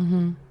Boy.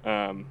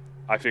 Mm-hmm.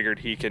 I figured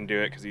he can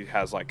do it because he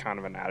has like kind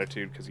of an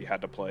attitude because he had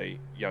to play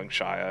young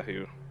Shia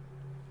who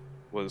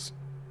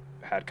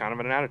had kind of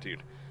an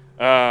attitude.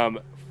 And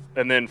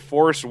then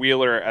Forrest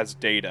Wheeler as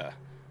Data.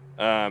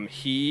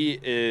 He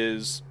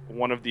is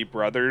one of the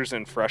brothers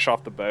in Fresh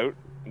Off the Boat,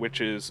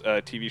 which is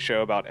a TV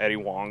show about Eddie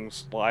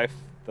Wong's life,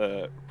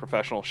 the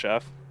professional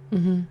chef.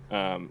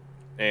 Mm-hmm.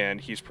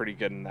 And he's pretty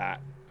good in that.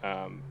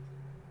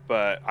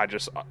 But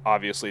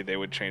obviously they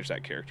would change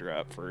that character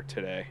up for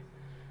today.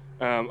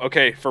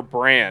 Okay, for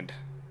Brand,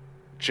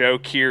 Joe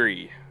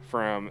Keery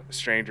from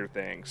Stranger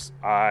Things.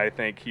 I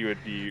think he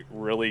would be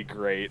really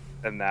great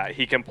in that.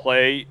 He can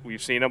play,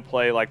 we've seen him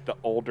play like the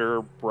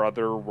older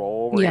brother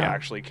role where he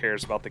actually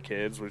cares about the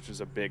kids, which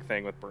is a big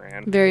thing with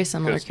Brand. Very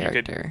similar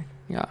character.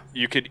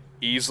 You could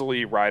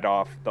easily write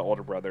off the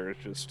older brother as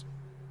just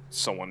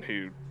someone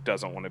who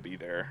doesn't want to be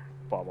there,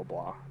 blah, blah,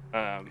 blah.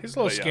 He's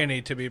a little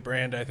skinny to be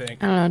Brand, I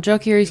think. I don't know. Joe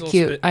Keery's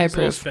cute. I approve. He's a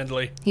little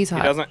spindly. He's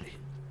hot.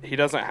 He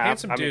doesn't have.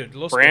 Handsome dude.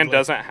 Brand spindly.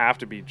 doesn't have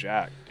to be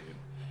jacked, dude.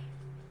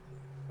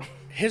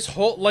 His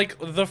whole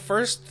the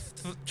first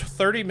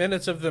 30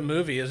 minutes of the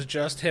movie is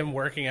just him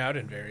working out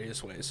in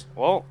various ways.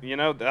 Well,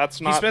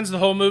 that's not. He spends the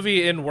whole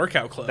movie in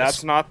workout clothes.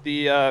 That's not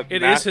the.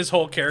 It is his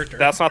whole character.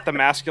 That's not the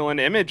masculine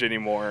image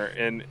anymore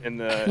in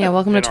the. Yeah,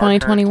 welcome to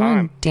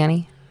 2021,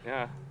 Danny.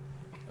 Yeah.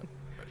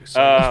 So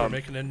we're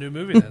making a new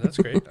movie then. That's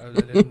great. I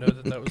didn't know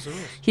that was the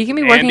rules. He can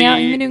be working out.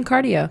 He can be doing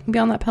cardio. He can be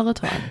on that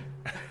Peloton.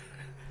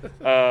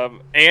 Andy,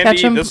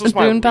 Catch him this is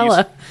my doing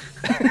Bella.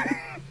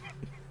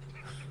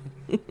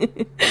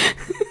 That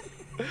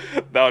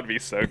would be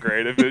so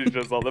great if it was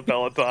just on the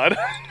Peloton.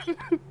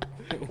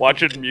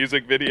 Watching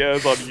music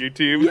videos on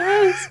YouTube.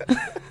 Yes.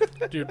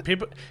 Dude,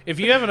 people, if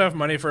you have enough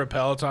money for a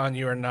Peloton,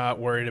 you are not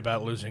worried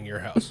about losing your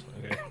house.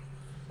 Okay.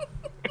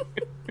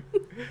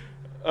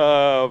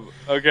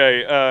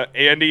 Okay,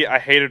 Andy, I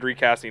hated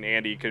recasting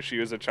Andy because she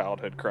was a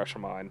childhood crush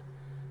of mine.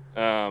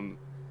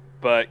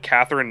 But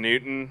Catherine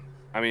Newton,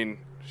 I mean,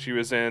 she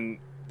was in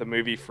the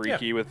movie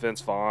Freaky with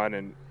Vince Vaughn,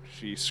 and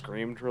she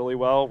screamed really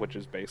well, which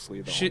is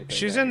basically the only thing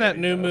she's that in that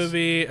Andy new does.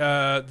 movie,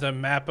 The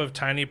Map of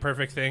Tiny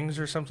Perfect Things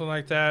or something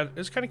like that.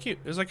 It's kind of cute.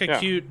 It's like a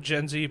cute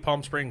Gen Z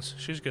Palm Springs.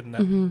 She's good in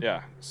that. Mm-hmm.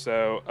 Yeah,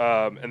 so,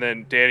 and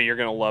then Danny, you're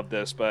going to love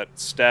this, but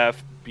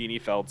Steph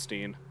Beanie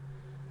Feldstein,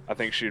 I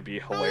think she'd be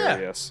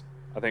hilarious.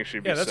 I think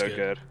she'd be so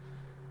good.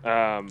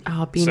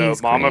 Beanie's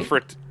so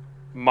great.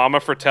 Mama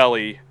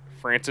Fratelli,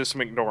 Frances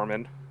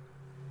McDormand.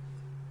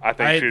 I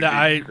think she'd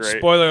be great.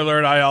 Spoiler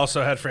alert, I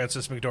also had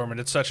Frances McDormand.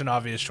 It's such an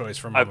obvious choice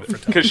for Mama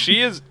Fratelli. Because she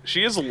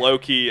is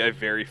low-key a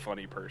very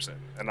funny person,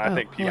 and I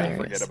think people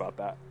hilarious. forget about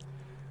that.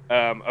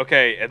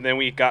 Okay, and then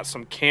we got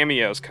some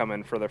cameos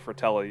coming for the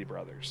Fratelli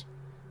brothers.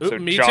 Ooh,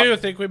 me too. I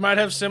think we might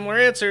have similar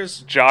answers.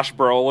 Josh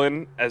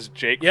Brolin as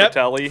Jake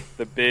Fratelli,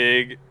 the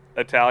big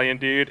Italian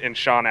dude, and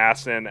Sean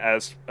Astin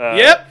as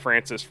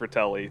Francis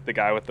Fratelli, the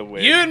guy with the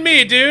wig. You and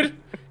me, dude.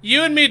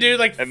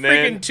 Like and freaking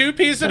then, 2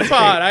 peas in a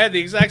pod. I had the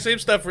exact same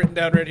stuff written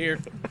down right here.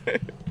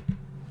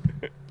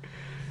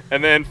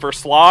 And then for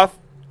Sloth,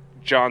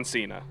 John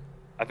Cena.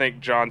 I think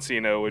John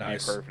Cena would be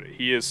perfect.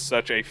 He is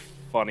such a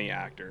funny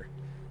actor.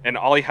 and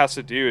all he has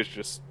to do is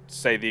just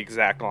say the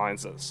exact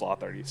lines that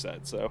Sloth already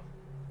said. So,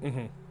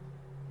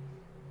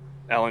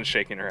 Ellen's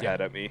shaking her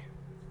head at me.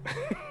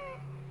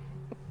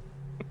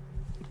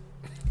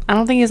 I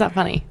don't think he's that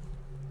funny.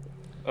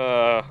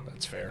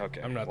 That's fair.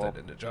 Okay, I'm not well, that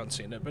into John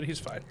Cena, but he's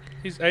fine.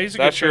 He's a good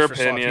that's your choice for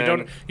Sloth.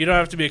 opinion. You don't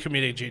have to be a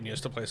comedic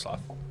genius to play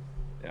Sloth.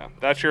 Yeah,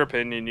 that's your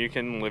opinion. You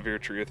can live your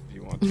truth if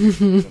you want to.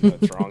 Even though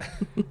it's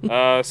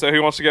wrong. So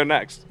who wants to go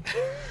next?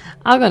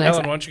 I'll go next.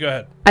 Ellen, why don't you go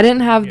ahead? I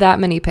didn't have that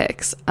many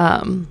picks.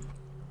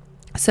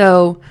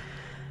 So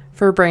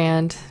for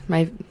Brand,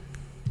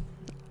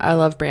 I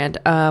love Brand.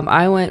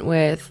 I went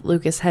with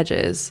Lucas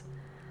Hedges.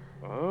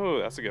 Oh,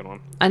 that's a good one.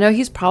 I know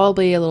he's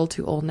probably a little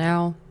too old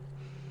now.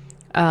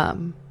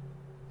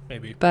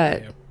 Maybe.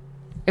 But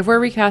if we're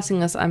recasting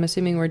this, I'm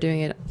assuming we're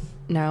doing it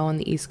now on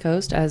the East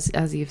Coast,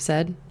 as you've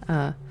said.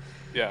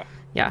 Yeah.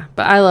 Yeah,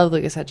 but I love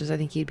Lucas Hedges. I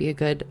think he'd be a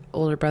good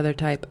older brother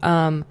type.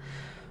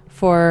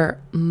 For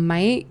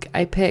Mike,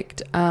 I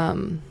picked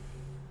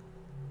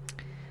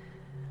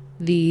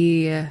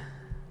the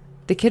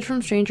kid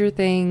from Stranger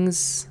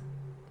Things,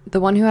 the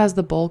one who has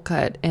the bowl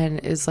cut and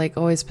is like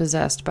always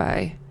possessed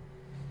by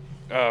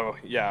Oh,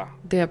 yeah.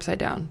 the Upside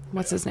Down.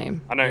 What's his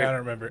name? I know. I don't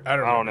remember. I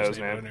don't know his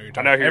name.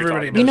 I know who you're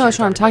Everybody talking knows You know who which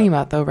one you're I'm talking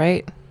about, though,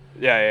 right?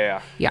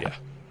 Yeah. Yeah.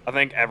 I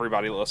think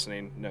everybody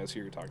listening knows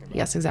who you're talking about.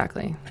 Yes,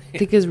 exactly. I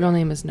think his real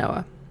name is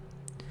Noah.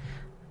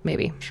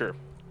 Maybe. Sure.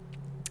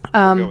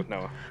 We'll go with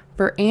Noah.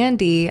 For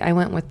Andy, I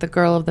went with the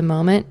girl of the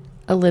moment,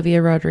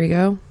 Olivia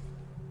Rodrigo.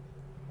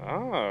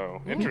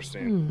 Oh,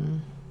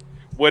 interesting.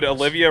 Would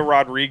Olivia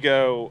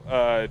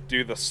Rodrigo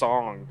do the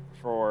song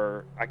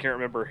for... I can't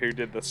remember who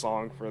did the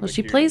song for the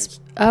She Goonies. plays...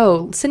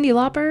 Oh, Cyndi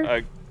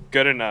Lauper?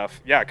 Good enough.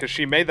 Yeah, because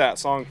she made that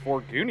song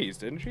for Goonies,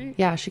 didn't she?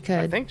 Yeah, she could.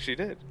 I think she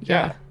did.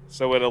 Yeah.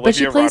 So would But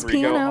she Olivia plays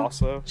Rodrigo piano.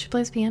 also... She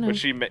plays piano.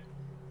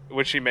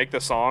 Would she make the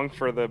song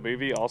for the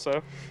movie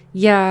also?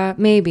 Yeah,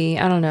 maybe.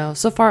 I don't know.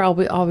 So far, all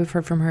we've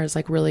heard from her is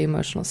like really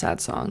emotional, sad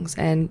songs,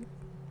 and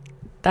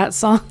that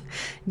song,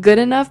 "Good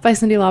Enough" by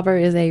Cyndi Lauper,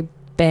 is a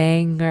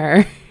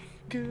banger.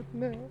 Good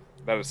enough.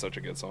 That is such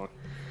a good song.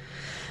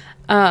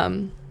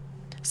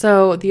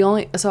 So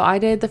I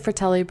did the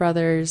Fratelli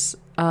brothers.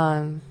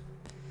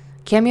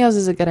 Cameos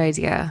is a good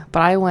idea,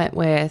 but I went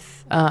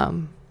with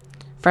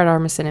Fred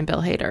Armisen and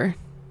Bill Hader.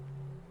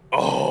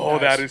 Oh,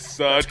 Nice. that is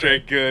such a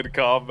good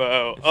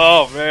combo.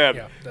 Oh, man.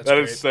 Yeah, that's that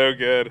great. is so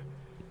good.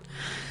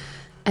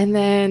 And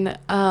then,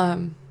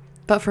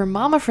 but for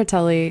Mama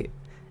Fratelli,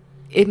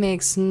 it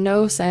makes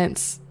no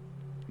sense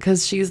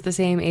because she's the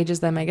same age as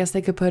them. I guess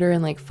they could put her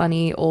in like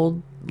funny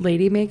old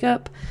lady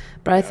makeup,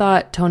 but I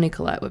thought Toni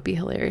Collette would be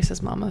hilarious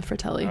as Mama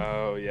Fratelli.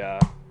 Oh, yeah.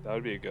 That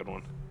would be a good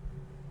one.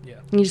 Yeah.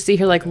 And you just see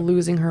her like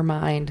losing her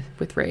mind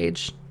with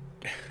rage,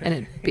 and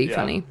it'd be Yeah.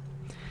 funny.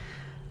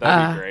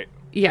 That'd be great.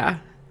 Yeah,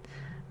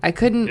 I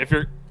couldn't If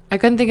you're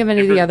think of any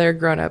if of the you're- other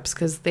grown-ups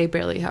because they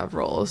barely have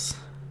roles.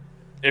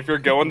 if you're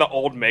going the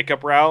old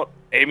makeup route,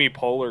 Amy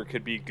Poehler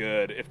could be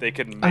good if they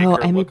could make Oh,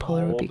 her Amy look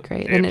Poehler would be old,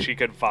 great. and And she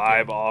could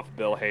vibe off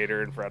Bill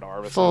Hader and Fred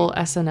Armisen. Full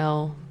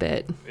SNL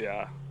bit.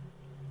 Yeah,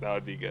 that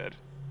would be good.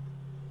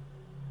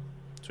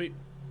 Sweet.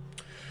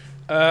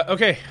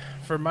 Okay,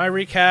 for my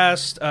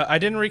recast, I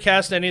didn't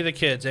recast any of the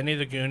kids, any of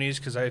the Goonies,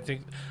 because I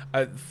think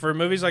for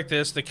movies like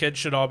this, the kids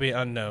should all be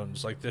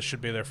unknowns. Like, this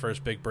should be their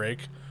first big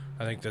break.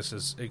 I think this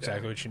is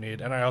exactly what you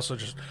need. And I also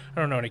I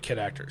don't know any kid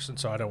actors, and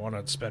so I don't want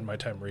to spend my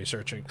time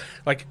researching.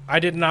 Like, I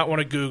did not want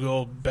to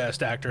Google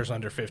best actors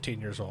under 15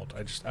 years old.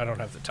 I don't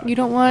have the time. You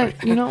don't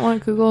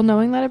want Google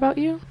knowing that about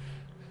you?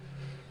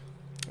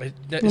 It's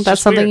That's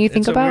just something weird. you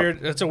think about?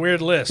 It's a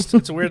weird list.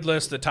 It's a weird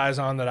list that ties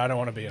on that I don't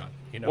want to be on.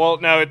 You know. Well,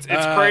 no, it's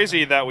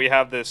crazy that we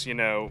have this,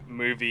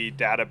 movie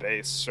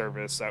database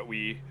service that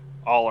we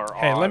all are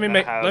Hey, on. let me that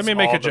make has a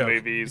all the joke.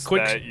 movies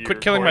Quit that you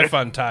killing my recorded.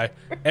 fun, Ty.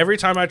 Every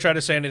time I try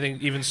to say anything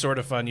even sort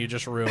of fun, you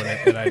just ruin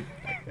it, and I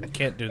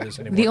can't do this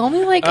anymore. The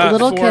only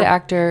little kid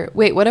actor.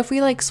 Wait, what if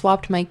we like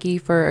swapped Mikey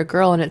for a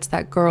girl and it's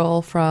that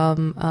girl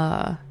from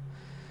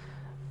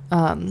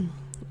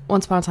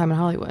Once Upon a Time in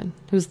Hollywood,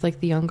 who's like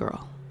the young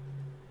girl?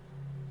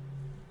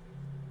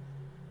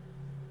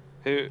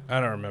 Who? I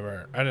don't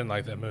remember. I didn't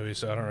like that movie,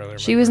 so I don't really remember.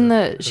 She was in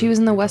the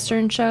who-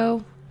 Western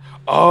show.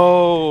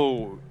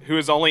 Oh, who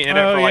was only in it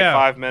Oh, for like yeah.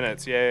 5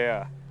 minutes.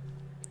 Yeah.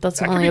 That's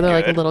the That could only be other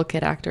like good. little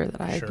kid actor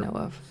that I Sure. know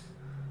of.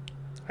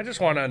 I just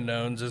want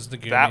unknowns as the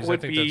Goonies. That I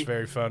would think be- that's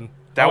very fun.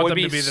 that I want would them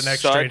be to be the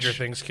next such- Stranger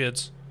Things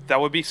kids. That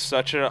would be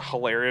such a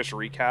hilarious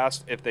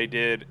recast if they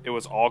did. It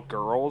was all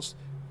girls,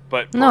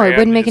 but No, it Brand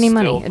wouldn't make is any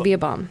money. still It'd the- be a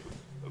bomb.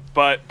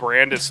 But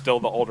Brand is still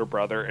the older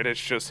brother, and it's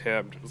just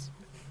him just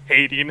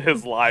hating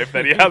his life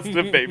that he has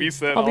to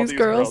babysit all these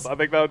girls. I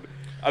think that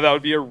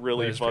would be a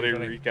really That is funny pretty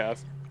funny.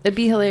 recast. It'd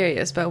be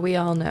hilarious, but we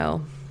all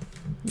know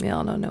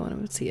no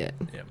one would see it.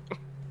 Yeah,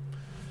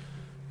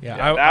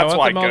 Yeah, I that's want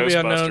why them all to be Ghostbusters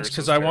unknowns was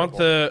because I want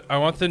terrible. I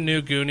want the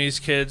new Goonies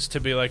kids to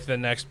be like the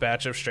next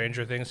batch of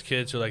Stranger Things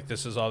kids who like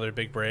this is all their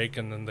big break,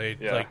 and then they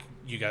Yeah. like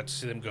you got to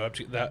see them go up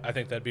to that. I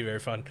think that'd be very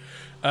fun.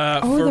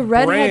 The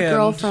redhead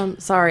girl from.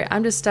 Sorry,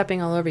 I'm just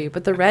stepping all over you.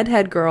 But the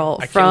redhead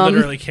girl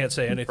literally can't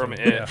say anything. From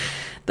It.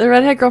 The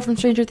redhead girl from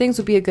Stranger Things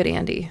would be a good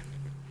Andy.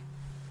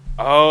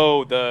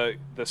 Oh, the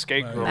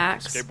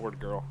skateboard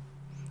girl.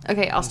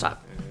 Okay, I'll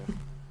stop.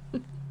 Yeah.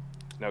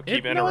 No,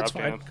 keep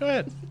interrupting him.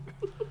 Go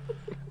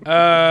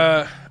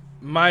ahead.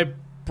 My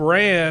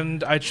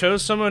brand, I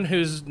chose someone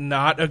who's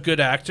not a good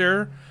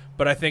actor,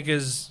 but I think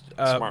is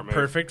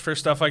perfect for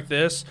stuff like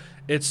this.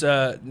 It's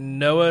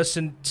Noah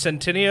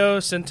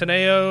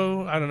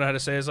Centineo. I don't know how to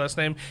say his last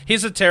name.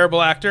 He's a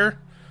terrible actor,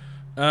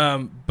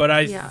 but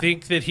I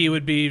think that he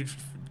would be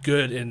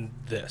good in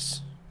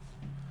this.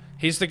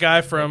 He's the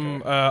guy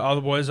from All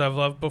the Boys I've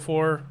Loved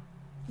Before.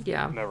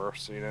 Yeah. Never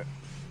seen it.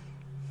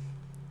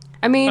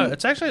 I mean,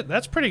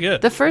 that's pretty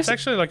good. It's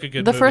actually like a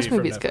good. The movie first from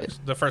movie's Netflix. good.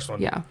 The first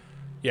one. Yeah.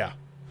 Yeah.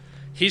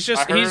 He's a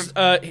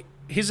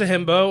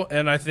himbo,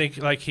 and I think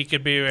like he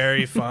could be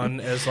very fun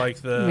as like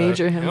the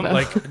major himbo,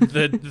 like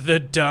the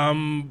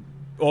dumb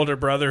older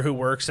brother who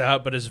works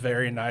out but is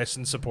very nice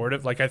and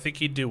supportive. Like I think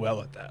he'd do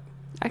well at that.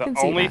 The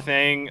only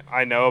thing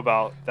I know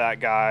about that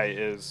guy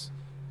is,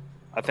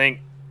 I think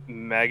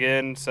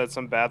Megan said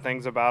some bad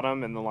things about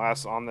him in the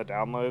last On the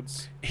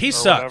Downloads. He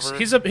sucks.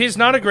 Whatever. He's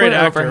not a great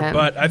actor,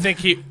 but I think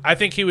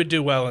he would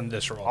do well in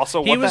this role.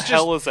 Also, what the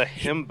hell is a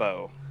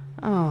himbo?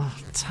 Oh,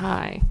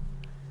 Ty.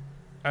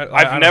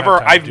 I've never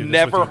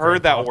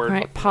heard that word. All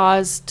right,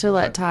 pause to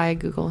let Ty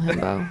Google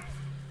himbo.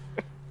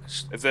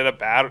 Is it a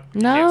bad?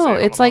 No,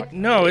 it's like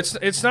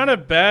it's not a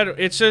bad.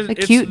 It's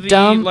cute,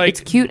 dumb. Like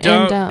it's cute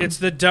dumb, and dumb. It's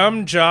the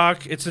dumb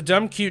jock. It's the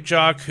dumb cute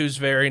jock who's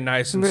very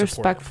nice and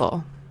respectful.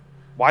 Supportive.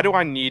 Why do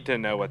I need to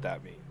know what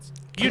that means?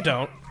 You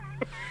don't.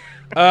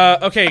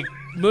 Okay,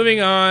 moving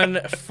on.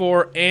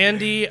 For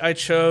Andy, I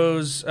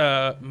chose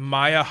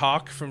Maya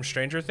Hawke from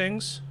Stranger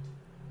Things.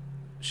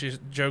 She's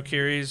Joe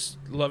Keery's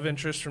love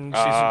interest from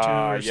season 2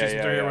 or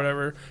season 3 or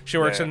whatever. She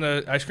works in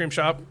the ice cream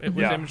shop with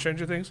him in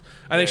Stranger Things.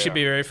 I think she'd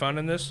be very fun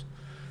in this.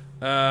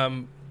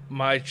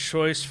 My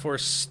choice for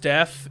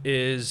Steph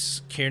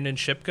is Kiernan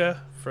Shipka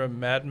from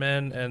Mad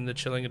Men and The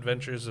Chilling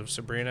Adventures of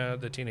Sabrina,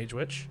 the Teenage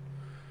Witch.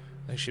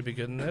 I think she'd be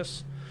good in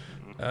this.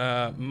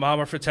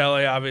 Mama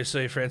Fratelli,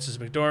 obviously Frances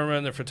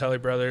McDormand. The Fratelli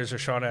brothers are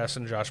Sean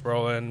Astin and Josh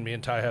Brolin. Me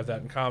and Ty have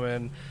that in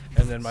common.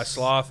 And then my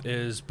sloth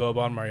is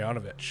Boban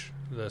Marjanovic,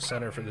 the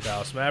center for the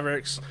Dallas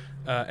Mavericks.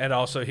 And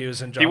also he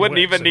was in John Wick. He wouldn't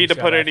even need to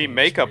put any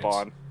makeup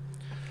experience.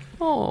 on.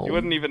 Oh. He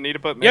wouldn't even need to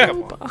put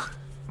makeup on.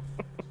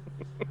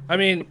 I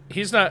mean,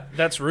 he's not...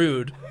 That's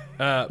rude.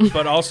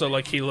 But also,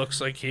 like, he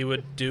looks like he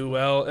would do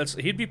well.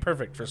 He'd be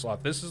perfect for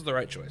sloth. This is the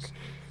right choice.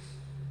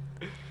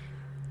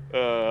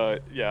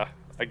 Yeah,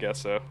 I guess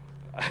so.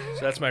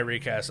 So that's my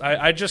recast.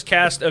 I just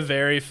cast a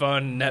very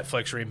fun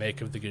Netflix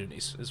remake of The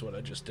Goonies, is what I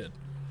just did.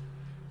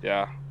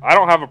 Yeah. I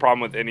don't have a problem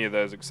with any of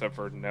those except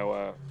for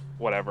Noah,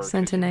 whatever.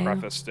 Centineo.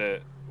 Prefaced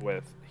it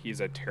with,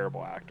 he's a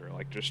terrible actor.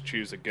 Like, just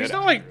choose a good actor. He's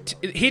not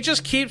like, he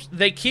just keeps,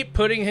 they keep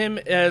putting him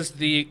as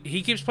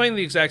he keeps playing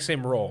the exact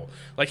same role.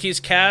 Like, he's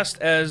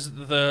cast as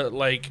the,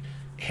 like,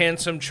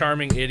 handsome,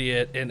 charming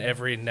idiot in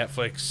every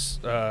Netflix,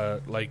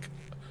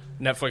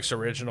 Netflix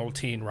original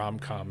teen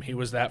rom-com. He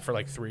was that for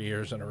like 3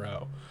 years in a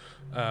row.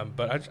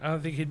 But I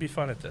don't think he'd be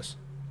fun at this.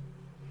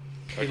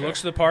 Okay. He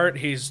looks the part.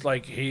 He's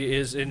like, he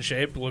is in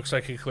shape. Looks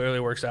like he clearly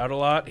works out a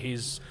lot.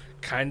 He's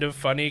kind of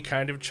funny,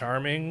 kind of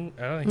charming.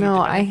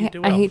 I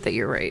hate that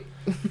you're right.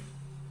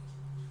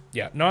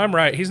 Yeah, no, I'm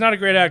right. He's not a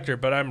great actor,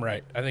 but I'm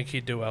right. I think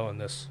he'd do well in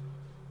this.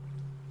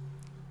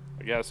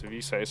 I guess, if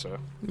you say so.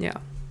 Yeah.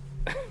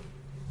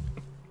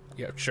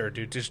 Yeah, sure,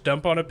 dude. Just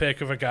dump on a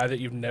pic of a guy that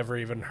you've never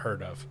even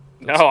heard of.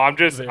 No,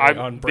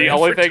 the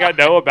only thing I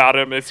know about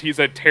him is he's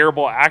a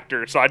terrible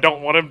actor, so I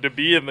don't want him to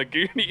be in the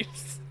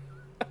Goonies.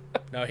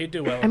 No, he'd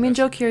do well. I mean,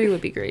 Joe Keery would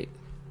be great.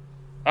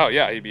 Oh,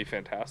 yeah, he'd be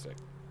fantastic.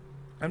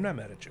 I'm not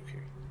mad at Joe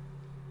Keery.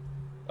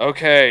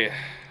 Okay,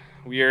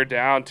 we are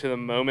down to the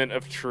moment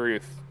of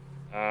truth.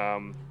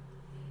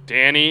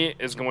 Danny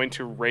is going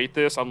to rate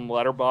this on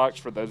Letterboxd.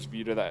 For those of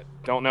you that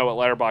don't know what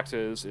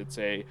Letterboxd is, it's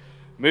a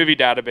movie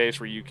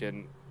database where you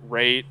can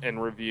rate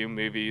and review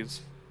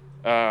movies.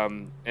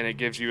 And it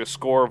gives you a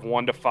score of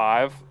 1 to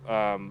 5.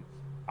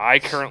 I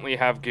currently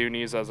have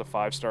Goonies as a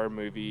 5-star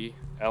movie.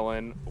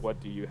 Ellen,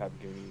 what do you have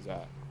Goonies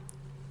at?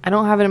 I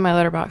don't have it in my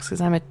Letterboxd because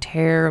I'm a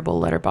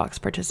terrible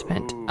Letterboxd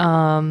participant.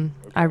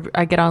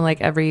 I get on like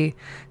every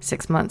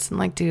 6 months and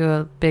like do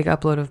a big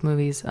upload of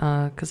movies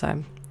because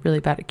I'm really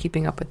bad at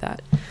keeping up with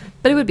that.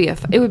 But it would be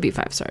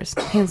 5 stars,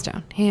 hands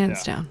down,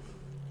 down.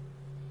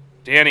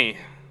 Danny,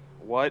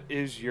 what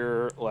is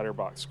your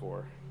Letterboxd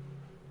score?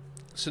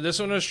 So this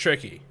one was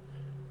tricky.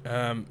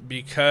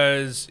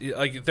 Because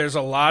like there's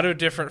a lot of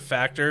different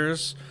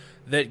factors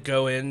that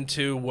go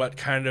into what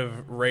kind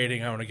of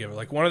rating I want to give it.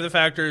 Like one of the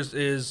factors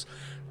is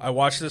I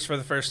watched this for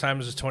the first time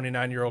as a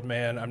 29-year-old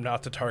man. I'm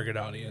not the target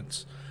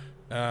audience.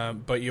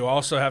 But you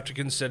also have to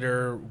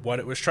consider what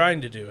it was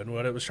trying to do. And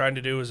what it was trying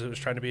to do is it was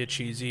trying to be a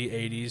cheesy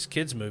 80s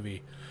kids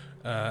movie.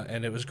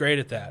 And it was great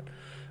at that.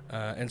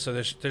 And so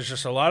there's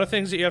just a lot of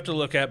things that you have to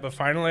look at, but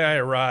finally I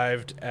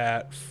arrived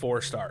at 4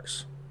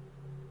 stars,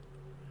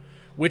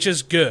 which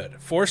is good.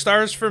 4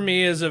 stars for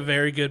me is a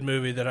very good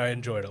movie that I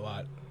enjoyed a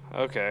lot.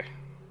 Okay.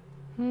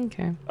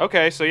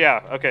 Okay. So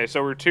yeah. Okay.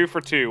 So we're 2 for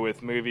 2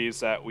 with movies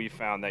that we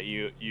found that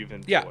you've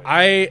enjoyed. Yeah,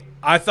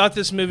 I thought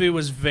this movie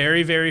was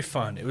very, very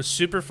fun. It was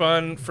super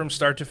fun from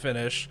start to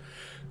finish.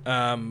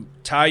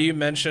 Ty, you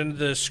mentioned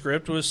the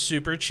script was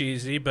super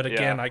cheesy, but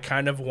again, I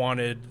kind of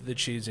wanted the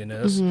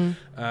cheesiness.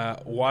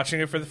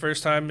 Watching it for the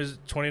first time is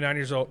 29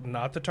 years old,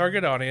 not the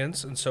target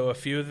audience, and so a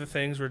few of the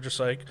things were just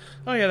like,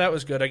 oh yeah, that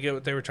was good. I get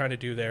what they were trying to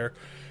do there.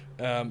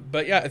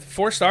 But yeah,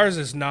 4 stars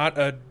is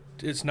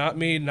it's not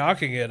me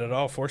knocking it at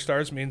all. 4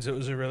 stars means it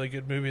was a really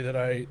good movie that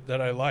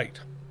I liked.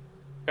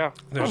 Yeah.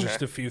 There's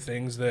just a few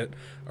things that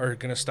are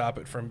going to stop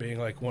it from being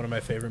like one of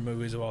my favorite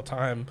movies of all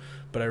time,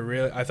 but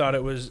I thought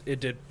it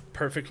did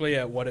perfectly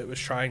at what it was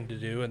trying to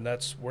do, and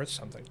that's worth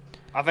something.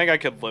 I think I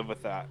could live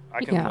with that.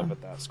 I can live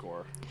with that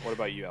score. What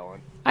about you,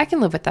 Ellen? I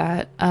can live with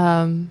that.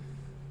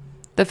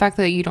 The fact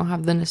that you don't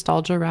have the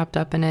nostalgia wrapped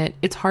up in it,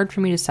 it's hard for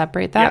me to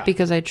separate that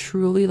because I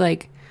truly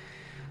like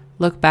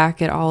look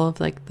back at all of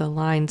like the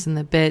lines and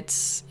the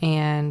bits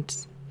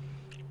and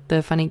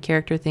the funny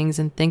character things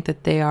and think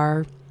that they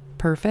are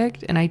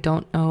perfect, and I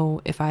don't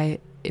know if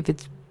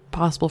it's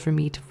possible for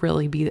me to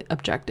really be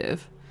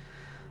objective.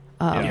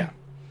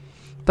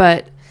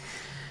 But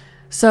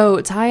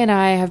so Ty and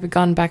I have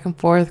gone back and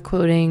forth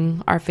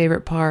quoting our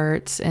favorite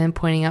parts and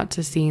pointing out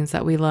to scenes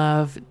that we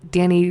love.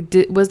 Danny,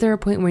 was there a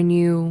point when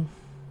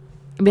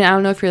I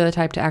don't know if you're the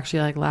type to actually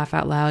like laugh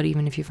out loud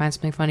even if you find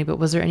something funny, but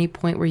was there any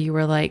point where you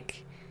were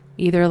like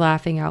either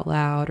laughing out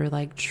loud or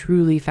like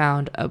truly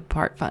found a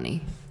part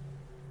funny?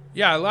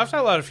 Yeah, I laughed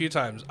out loud a few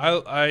times.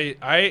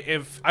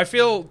 I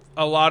feel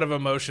a lot of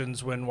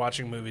emotions when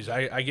watching movies.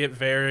 I get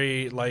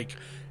very like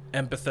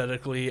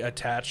empathetically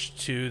attached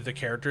to the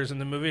characters in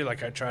the movie.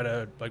 Like I try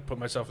to like put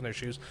myself in their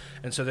shoes,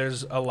 and so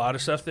there's a lot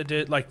of stuff that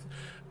did like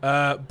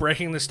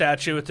breaking the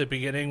statue at the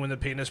beginning when the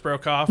penis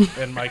broke off,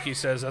 and Mikey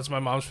says that's my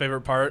mom's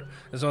favorite part.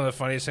 It's one of the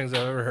funniest things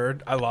I've ever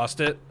heard. I lost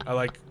it. I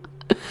like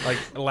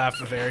laughed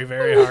very,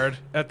 very hard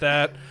at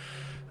that.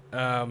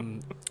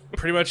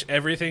 Pretty much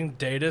everything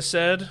Data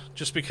said,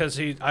 just because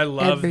I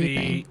love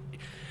the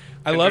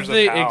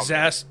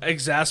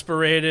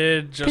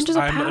exasperated, just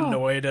I'm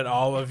annoyed at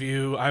all of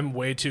you. I'm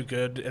way too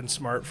good and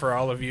smart for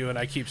all of you, and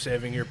I keep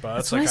saving your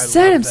butts. That's what I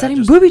said. I'm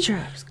setting booby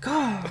traps.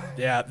 God.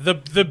 Yeah, the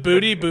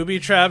booby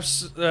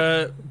traps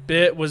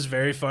bit was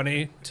very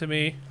funny to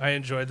me. I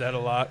enjoyed that a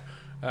lot.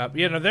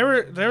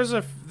 There's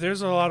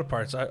a lot of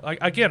parts. I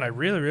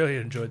really, really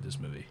enjoyed this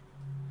movie.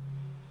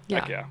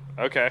 Yeah. Heck yeah.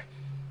 Okay.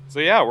 So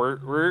yeah,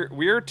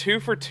 we're 2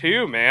 for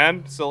 2,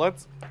 man. So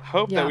let's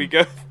hope that we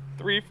go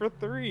 3 for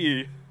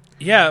 3.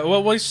 Yeah,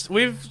 well,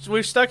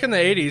 we've stuck in the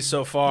 80s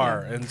so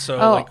far, and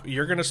so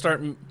you're gonna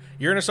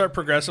start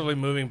progressively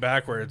moving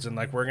backwards, and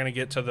like we're gonna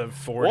get to the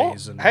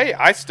 40s. Well, hey,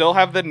 I still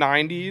have the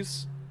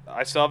 90s.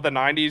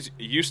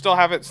 You still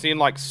haven't seen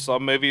like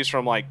some movies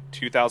from like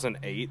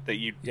 2008 that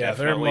you there are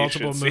definitely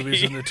multiple should movies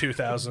see. in the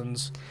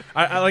 2000s.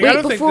 I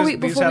don't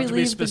think these have to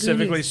be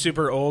specifically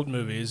super old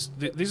movies.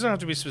 These don't have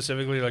to be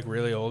specifically like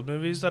really old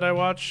movies that I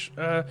watch.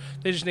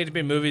 They just need to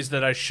be movies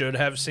that I should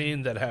have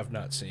seen that have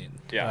not seen.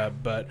 Yeah.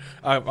 But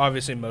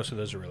obviously most of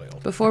those are really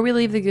old. Before we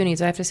leave the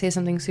Goonies, I have to say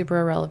something super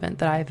irrelevant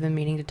that I've been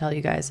meaning to tell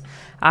you guys.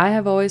 I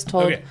have always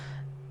told... Okay.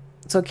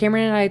 So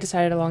Cameron and I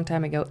decided a long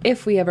time ago,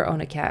 if we ever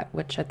own a cat,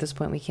 which at this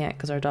point we can't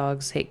because our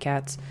dogs hate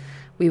cats,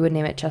 we would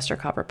name it Chester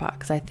Copperpot,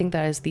 because I think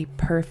that is the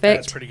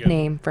perfect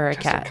name for a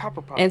cat.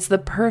 Copperpot. And it's the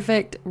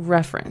perfect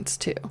reference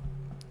to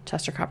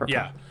Chester Copperpot.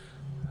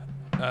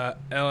 Yeah.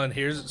 Ellen,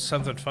 here's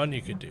something fun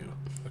you could do,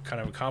 kind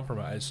of a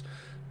compromise.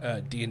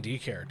 D&D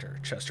character,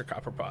 Chester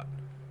Copperpot.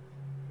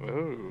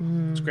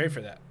 Ooh. It's great for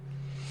that.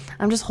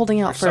 I'm just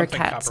holding out for a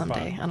cat Copperpot.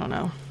 someday. I don't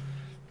know.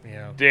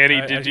 Yeah.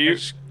 Danny,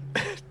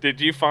 did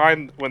you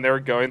find when they were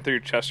going through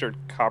Chester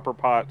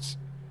Copperpot's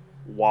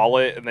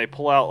wallet and they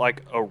pull out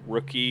like a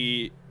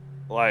rookie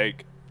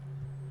like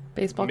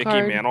baseball Mickey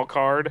card? Mantle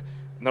card,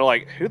 and they're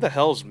like, "Who the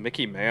hell's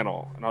Mickey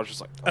Mantle?" And I was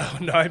just like, "Oh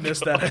no, I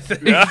missed that." I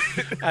think. Yeah.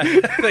 I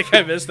think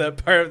I missed that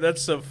part.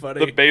 That's so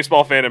funny. The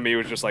baseball fan of me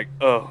was just like,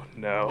 "Oh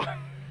no,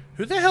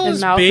 who the hell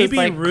is Mouth Baby is,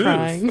 like, Ruth?"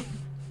 crying.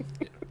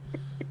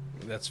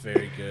 That's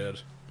very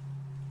good.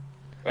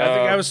 I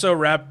think I was so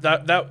wrapped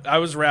that I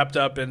was wrapped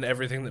up in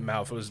everything that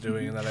Mouth was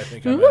doing, and then I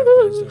think I might have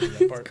glazed over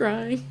that part.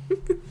 Crying.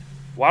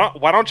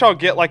 Why don't y'all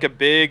get like a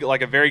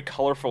very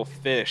colorful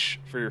fish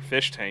for your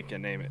fish tank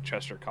and name it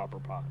Chester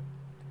Copperpot?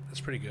 That's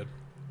pretty good.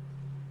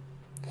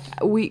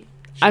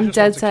 I'm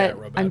dead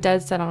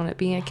set on it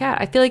being a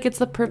cat. I feel like it's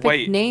the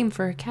perfect name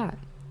for a cat.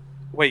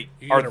 Wait,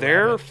 are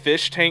there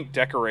fish tank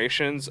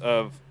decorations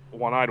of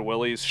One-Eyed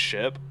Willie's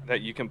ship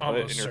that you can put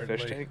in your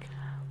fish tank?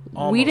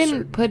 We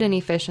didn't put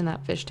any fish in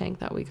that fish tank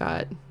that we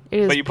got.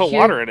 But you put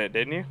water in it,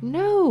 didn't you?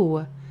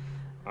 No.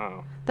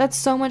 Oh. That's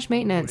so much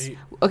maintenance.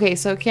 Okay,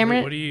 so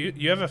Cameron... What do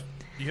you have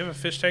a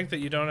fish tank that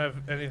you don't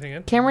have anything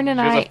in? Cameron and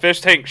There's a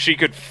fish tank she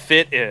could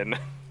fit in.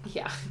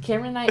 Yeah,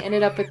 Cameron and I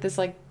ended up with this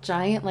like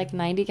giant like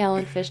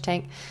 90-gallon fish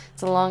tank.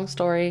 It's a long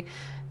story.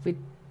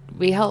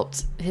 We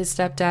helped his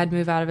stepdad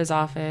move out of his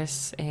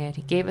office, and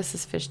he gave us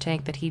this fish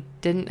tank that he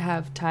didn't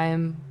have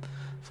time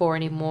for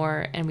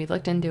anymore, and we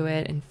looked into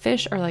it, and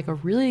fish are like a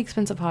really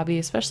expensive hobby,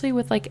 especially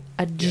with like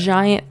a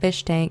giant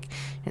fish tank.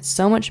 It's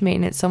so much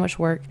maintenance, so much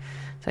work.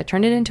 So I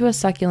turned it into a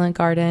succulent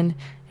garden.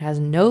 It has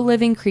no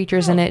living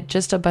creatures in it,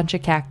 just a bunch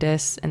of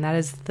cactus, and that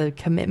is the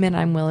commitment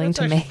I'm willing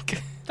to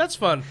make. That's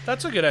fun.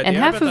 That's a good idea. And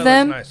half of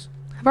them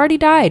have already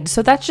died,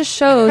 so that just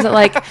shows that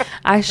like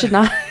I should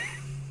not.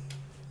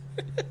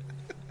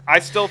 I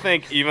still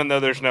think, even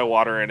though there's no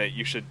water in it,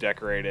 you should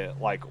decorate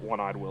it like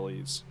One-Eyed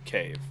Willie's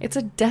cave. It's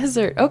a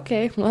desert.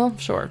 Okay, well,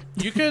 sure.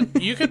 You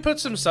could put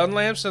some sun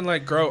lamps and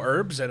like grow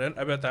herbs in it.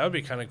 I bet that would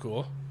be kind of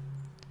cool.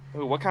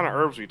 Ooh, what kind of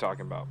herbs are you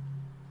talking about?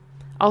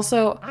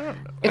 Also, I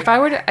don't know. if I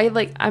were to,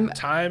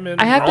 thyme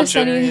and I have to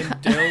send you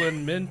dill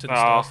and mint and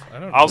stuff. I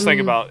don't know. I was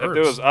thinking about herbs.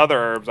 if it was other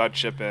herbs, I'd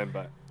chip in,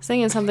 but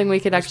saying it's something we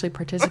could actually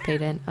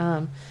participate in.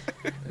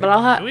 But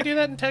I'll have. Do we do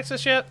that in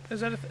Texas yet? Is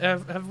that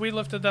have we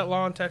lifted that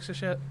law in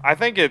Texas yet? I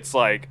think it's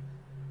like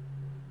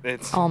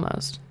it's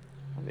Almost.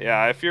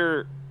 yeah. If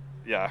you're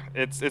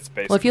it's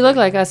basically. Well, if you look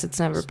like us, it's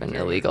never been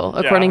illegal,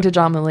 according to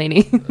John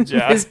Mulaney.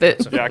 Yeah, His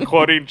bit. yeah.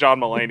 Quoting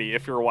John Mulaney,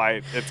 if you're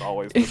white, it's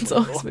always been It's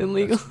legal. always been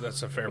legal.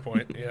 That's a fair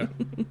point. Yeah.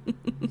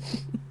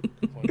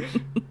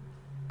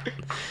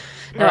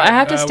 No, I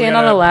have to stand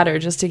on a ladder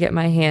just to get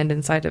my hand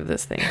inside of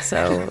this thing.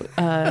 So,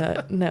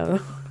 no.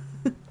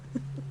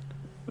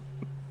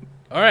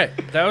 All right,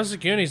 that was the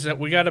Goonies.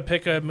 We got to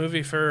pick a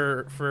movie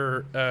for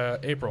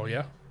April.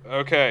 Yeah.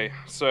 Okay,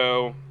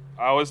 so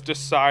I was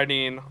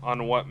deciding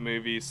on what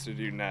movies to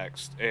do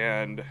next,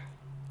 and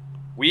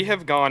we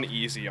have gone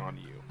easy on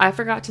you. I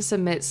forgot to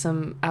submit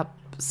some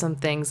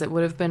things that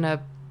would have been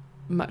a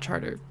much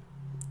harder.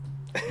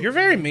 You're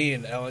very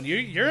mean, Ellen.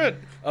 You're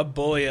a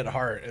bully at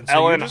heart. And so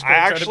Ellen, you're just I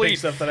try to actually- pick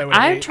stuff that I would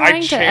I'm hate.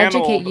 trying to channeled-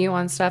 educate you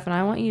on stuff, and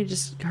I want you to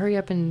just hurry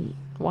up and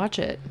watch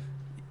it.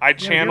 I Yeah,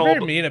 channeled you're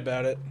very mean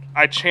about it.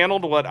 I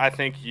channeled what I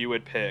think you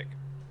would pick.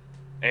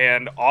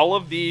 And all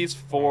of these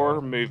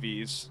 4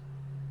 movies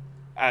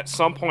at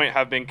some point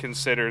have been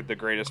considered the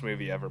greatest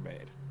movie ever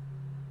made.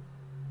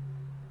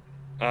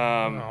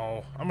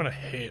 No, I'm gonna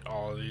hate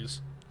all of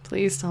these.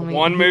 Please tell me.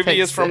 One you movie picked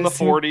is from the this.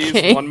 40s,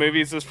 Okay. one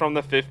movie is from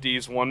the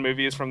 50s, one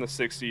movie is from the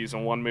 60s,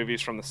 and one movie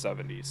is from the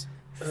 70s.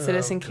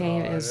 Citizen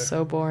Kane God. is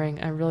so boring.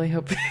 I really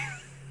hope.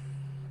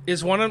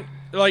 Is one of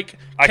like?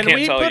 I Can can't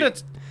we tell put you.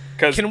 it?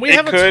 'Cause Can we it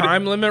have a could-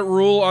 time limit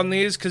rule on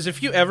these? Because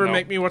if you ever No.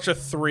 make me watch a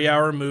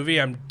 3-hour movie,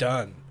 I'm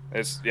done.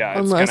 It's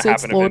Unless gonna it's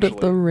happen Lord eventually.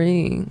 of the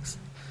Rings.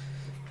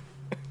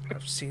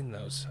 I've seen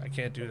those. I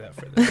can't do that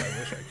for this. I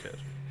wish I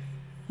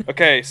could.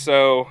 Okay,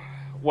 so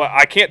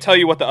I can't tell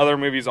you what the other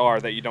movies are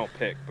that you don't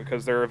pick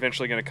because they're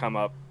eventually going to come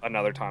up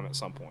another time at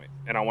some point,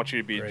 and I want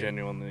you to be Great.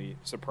 genuinely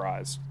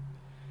surprised.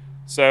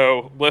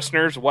 So,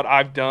 listeners, what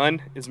I've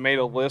done is made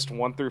a list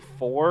 1 through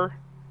 4,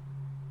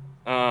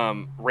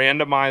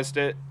 randomized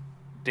it.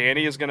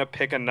 Danny is going to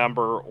pick a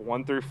number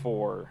 1 through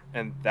 4,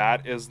 and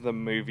that is the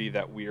movie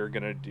that we are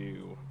going to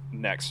do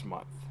next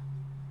month.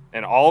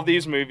 And all of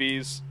these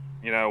movies,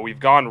 we've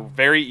gone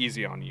very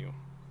easy on you.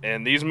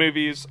 And these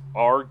movies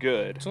are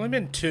good. It's only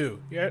been 2.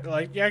 You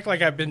act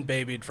like I've been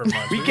babied for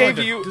months. We This is gave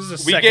like you this is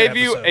the we second gave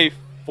you episode.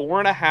 a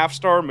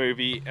 4.5-star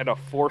movie and a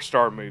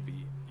 4-star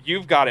movie.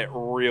 You've got it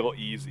real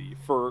easy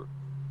for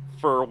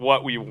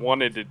what we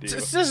wanted to do.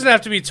 This doesn't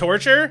have to be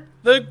torture.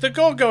 The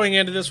goal going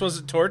into this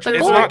wasn't torture. The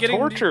It's goal- not not getting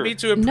torture. me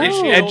to No.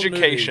 appreciate old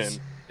Education. movies.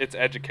 It's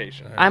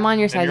education. I'm on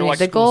your side. you're Nick. like,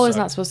 The school goal is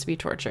suck. not supposed to be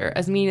torture.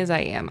 As mean as I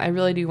am, I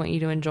really do want you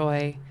to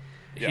enjoy.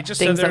 Yeah. He just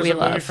Things said there that was we a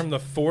movie love. from the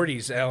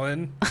 40s,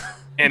 Ellen.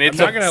 And it's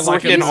I'm a not gonna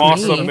like freaking it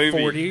awesome from the movie.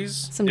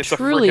 40s. Some It's a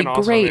truly freaking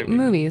awesome great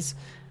movie. movies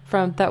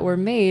that were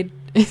made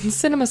in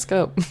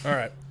CinemaScope. All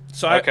right.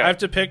 So Okay. I have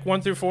to pick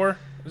 1 through 4?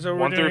 Is that what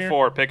 1 we're doing through here?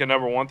 4. Pick a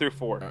number 1 through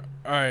 4.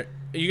 All right.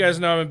 You guys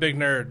know I'm a big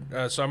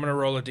nerd, so I'm going to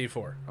roll a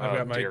D4. I've Oh,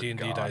 got my dear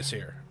D&D God. dice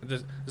here.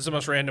 This is the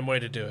most random way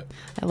to do it.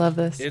 I love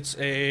this. It's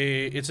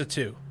a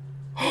 2.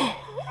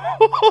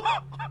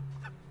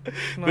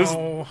 This-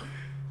 No.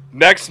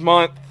 Next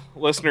month,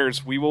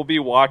 listeners, we will be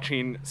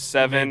watching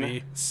Seven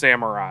Maybe.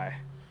 Samurai.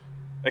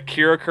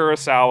 Akira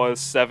Kurosawa's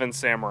Seven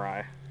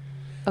Samurai.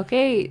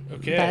 Okay,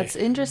 Okay. that's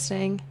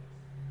interesting.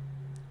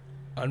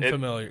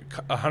 Unfamiliar.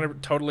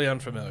 100 totally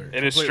unfamiliar.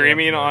 It is Completely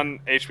streaming unfamiliar. on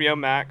HBO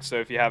Max, so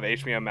if you have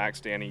HBO Max,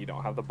 Danny, you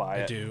don't have to buy I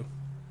it. do.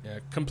 Yeah,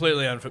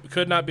 completely unfamiliar.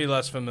 Could not be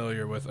less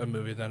familiar with a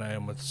movie than I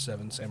am with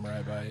Seven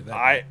Samurai by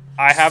that.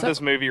 I have So- this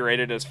movie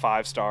rated as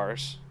 5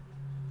 stars.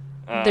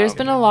 There's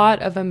been a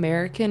lot of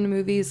American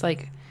movies,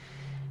 like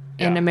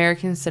in Yeah.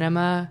 American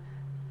cinema,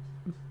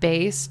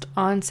 based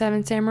on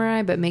Seven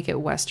Samurai, but make it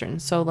Western.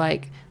 So,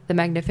 like the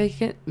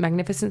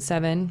Magnificent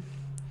Seven,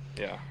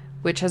 Yeah.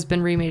 which has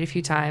been remade a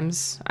few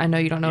times. I know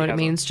you don't know He what it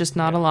hasn't. means, just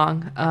nod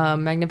along.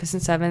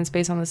 Magnificent Seven is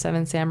based on the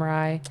Seven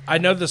Samurai. I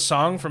know the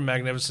song from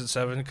Magnificent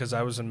Seven because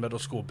I was in middle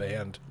school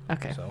band.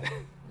 Okay, So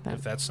that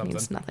if that's something.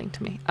 means nothing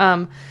to me.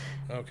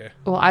 Okay.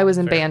 Well, I was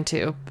in Fair. band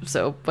too,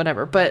 so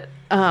whatever. But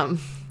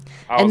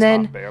I I was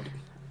not banned.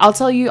 I'll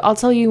tell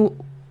you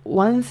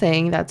one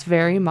thing that's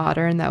very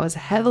modern that was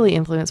heavily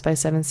influenced by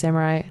Seven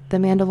Samurai, The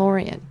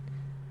Mandalorian.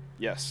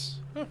 Yes.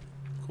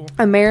 Cool.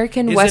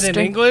 American Is Western. it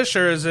in English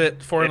or is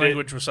it foreign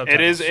language with subtitles?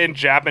 It is in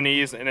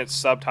Japanese and it's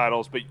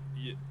subtitles, but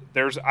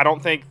I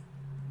don't think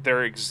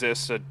there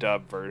exists a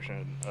dub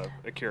version of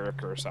Akira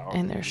Kurosawa.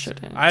 And there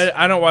shouldn't.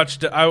 I don't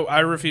watch. I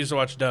refuse to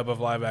watch dub of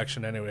live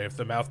action anyway. If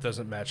the mouth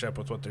doesn't match up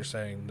with what they're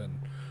saying, then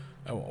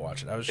I won't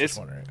watch it. I was just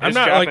wondering. I'm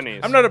not Japanese.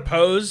 I'm not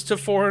opposed to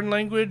foreign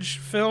language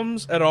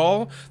films at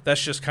all.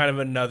 That's just kind of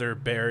another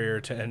barrier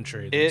to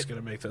entry that's going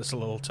to make this a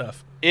little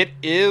tough. It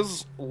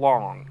is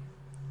long.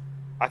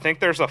 I think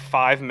there's a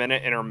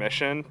 5-minute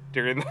intermission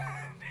during the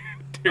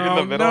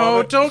middle no,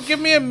 of it. don't give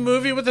me a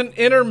movie with an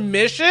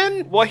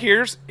intermission. Well,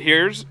 here's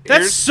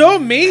That's so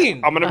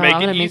mean. I'm gonna make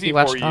it easy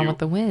watch for Gone you. with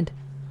the Wind.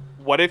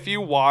 What if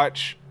you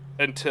watch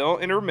until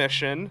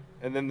intermission,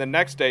 and then the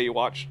next day you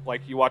watch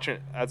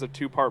it as a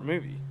 2-part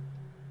movie?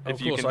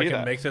 If you can, so I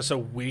can make this a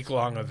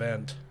week-long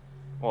event.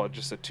 Well,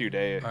 just a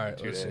 2-day. All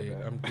right, let's see.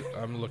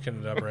 I'm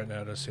looking it up right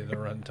now to see the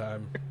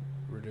runtime.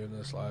 We're doing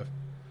this live.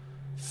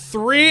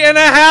 3.5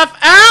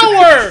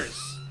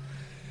 hours.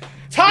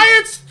 Ty,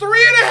 it's 3.5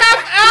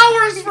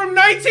 hours from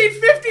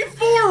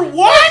 1954.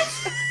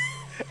 What?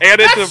 And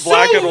it's That's in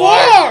black so and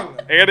white. long.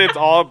 And it's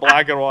all in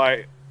black and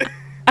white.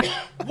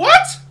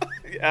 What?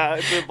 Yeah,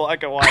 it's in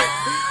black and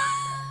white.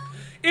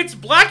 It's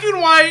black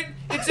and white.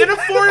 It's in a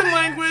foreign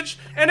language,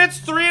 and it's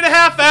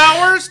 3.5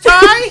 hours.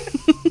 Ty.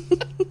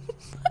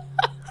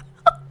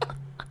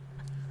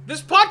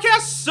 This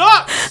podcast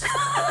sucks.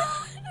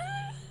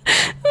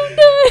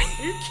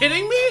 Are you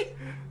kidding me?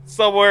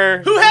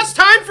 Somewhere. Who has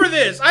time for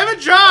this? I have a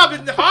job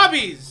and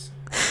hobbies.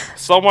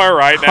 Somewhere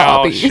right now,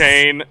 Hobbies.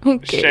 Shane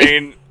Okay.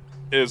 Shane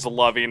is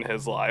loving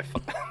his life.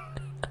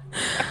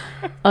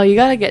 Oh, you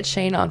gotta get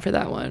Shane on for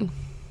that one.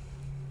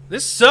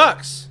 This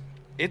sucks.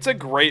 It's a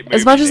great movie.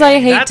 As much as I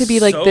hate That's to be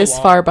like so this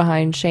long. far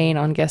behind Shane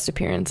on guest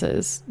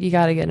appearances, you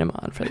gotta get him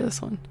on for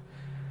this one.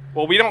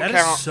 Well, we don't That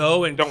count. is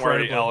so Don't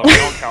worry, incredible. Ellen. We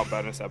don't count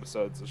bonus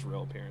episodes as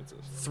real appearances.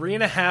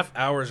 3.5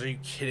 hours? Are you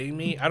kidding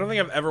me? I don't think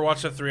I've ever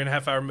watched a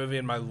 3.5 hour movie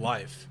in my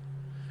life.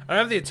 I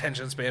don't have the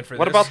attention span for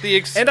What this. about the And I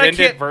extended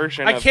can't-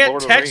 version I of can't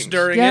Lord of text Rings?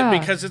 during Yeah. it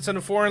because it's in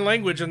a foreign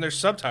language and there's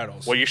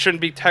subtitles. Well, you shouldn't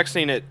be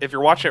texting it if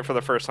you're watching it for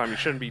the first time. You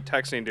shouldn't be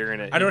texting during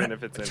it, I don't. even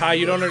if it's in Ty,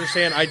 you English. don't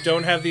understand. I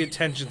don't have the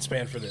attention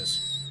span for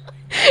this.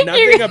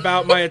 Nothing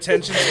about my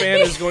attention span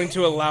is going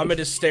to allow me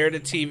to stare at a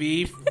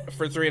TV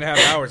for 3.5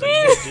 hours. I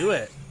can't do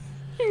it.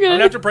 I'm gonna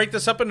have to break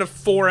this up into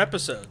 4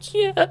 episodes.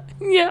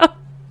 Yeah.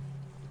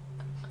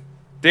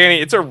 Danny,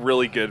 it's a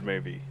really good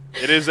movie.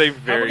 It is a How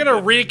very. are we gonna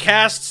good-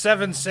 recast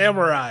Seven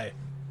Samurai?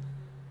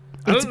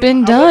 It's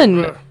been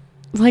done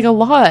like a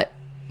lot.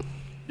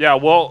 Yeah,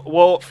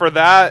 well, for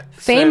that,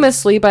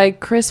 Famously by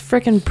Chris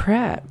frickin'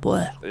 Pratt.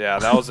 Blah. yeah,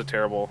 that was a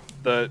terrible.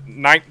 The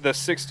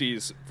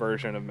 60s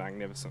version of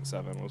Magnificent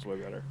Seven was way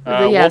better.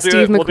 Yeah, we'll do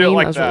Steve it, we'll do it McQueen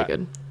like was that. really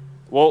good.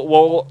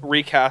 We'll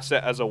recast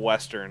it as a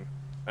Western,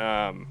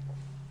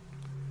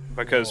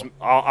 because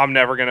I'm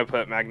never gonna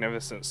put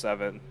Magnificent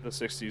Seven, the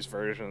 60s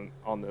version,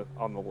 on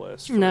the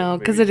list. for No,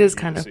 because movies it is for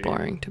you kind to of see.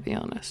 boring, to be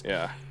honest.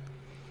 Yeah.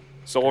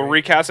 So we'll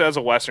recast it as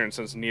a Western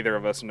since neither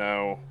of us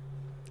know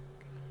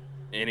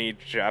any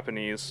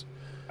Japanese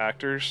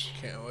actors.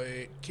 Can't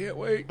wait. Can't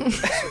wait. It's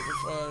super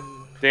fun.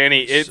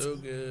 Danny, It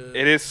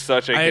is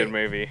such a good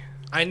movie.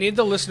 I need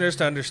the listeners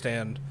to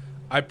understand.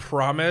 I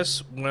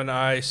promise when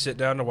I sit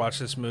down to watch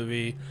this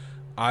movie,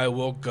 I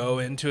will go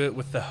into it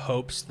with the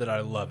hopes that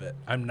I love it.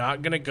 I'm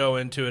not going to go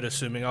into it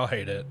assuming I'll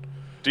hate it.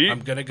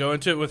 I'm going to go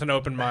into it with an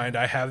open mind.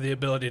 I have the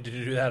ability to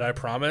do that, I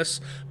promise.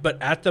 But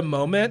at the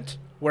moment,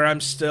 where I'm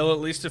still at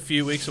least a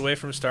few weeks away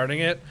from starting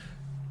it,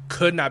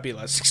 could not be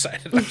less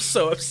excited. I'm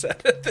so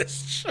upset at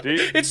this show.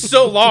 It's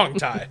so long,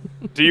 Ty.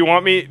 Do you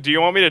want me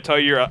to tell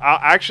you?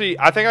 I think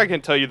I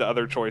can tell you the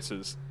other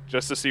choices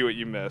just to see what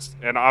you missed,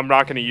 and I'm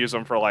not going to use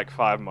them for like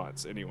 5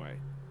 months anyway.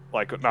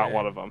 Like not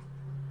one of them.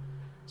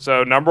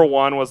 So number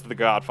 1 was The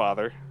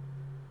Godfather.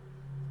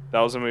 That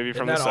was a movie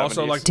from the 70s.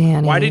 Also, like,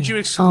 Danny. why did you Oh my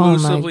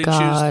exclusively choose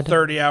God.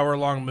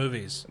 30-hour-long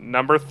movies?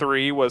 Number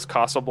 3 was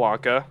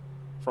Casablanca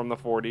from the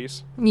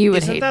 40s. You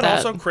would Isn't hate that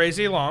that. also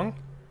crazy long?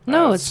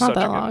 No, it's not such a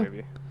that good long.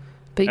 movie.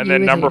 But And you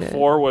then would number hate it.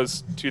 4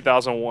 was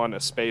 2001: A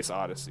Space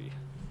Odyssey.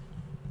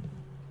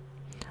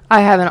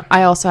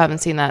 I also haven't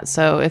seen that,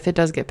 so if it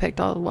does get picked,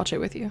 I'll watch it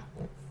with you.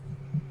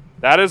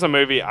 That is a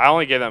movie. I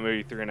only gave that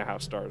movie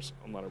 3.5 stars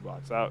on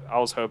Letterboxd. I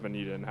was hoping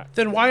you didn't have.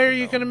 Then why are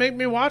you going to make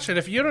me watch it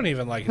if you don't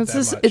even like it that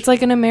much? It's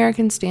like an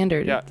American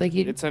standard. Yeah, Like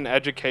you, it's an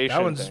education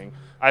That one's- thing.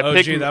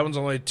 that one's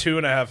only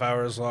 2.5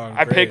 hours long.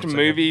 I Great. picked It's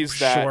movies a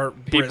that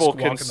short, people brisk walk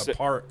can in the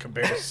park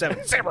compared to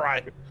Seven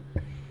Samurai.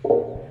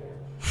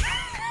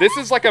 This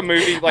is like a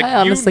movie. Like I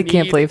honestly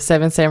can't believe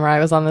Seven Samurai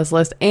was on this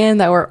list, and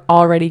that we're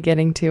already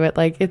getting to it.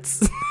 Like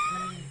it's.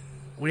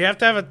 We have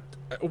to have a.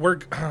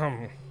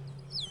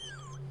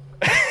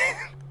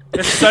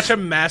 It's such a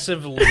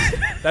massive leap.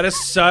 That is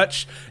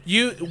such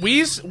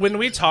when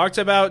we talked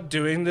about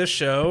doing this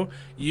show,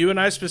 you and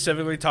I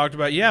specifically talked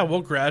about,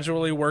 we'll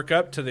gradually work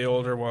up to the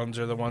older ones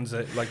or the ones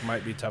that like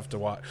might be tough to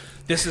watch.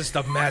 This is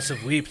the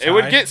massive leap. It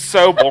would get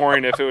so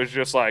boring if it was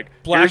just like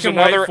black here's and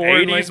white another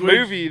foreign 80s language.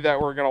 movie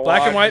that we're gonna watch.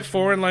 Black and white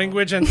foreign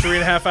language and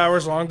 3.5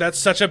 hours long. That's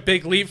such a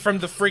big leap from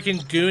the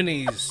freaking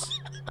Goonies.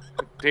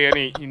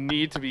 Danny, you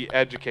need to be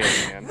educated,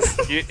 man.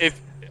 If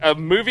a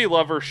movie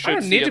lover should I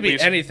don't need to be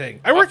anything.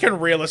 I work in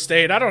real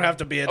estate. I don't have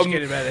to be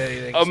educated about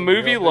anything. A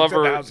movie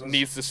lover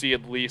needs to see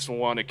at least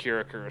one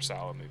Akira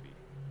Kurosawa movie.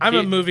 I'm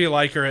a movie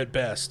liker at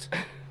best.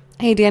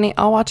 Hey, Danny,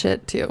 I'll watch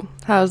it too.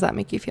 How does that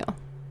make you feel?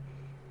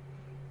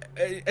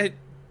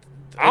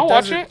 I'll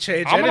watch it.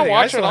 Change I'm anything. gonna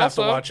watch I still it have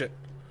also. to watch it.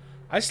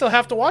 I still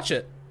have to watch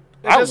it.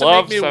 I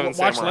love Seven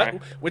Samurai.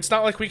 It's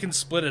not like we can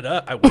split it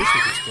up. I wish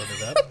we could split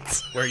it up.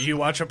 Where you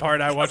watch a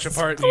part, I watch a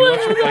part, and you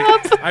watch a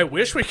part. I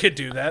wish we could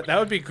do that. That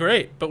would be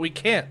great, but we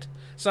can't.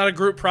 It's not a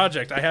group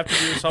project. I have to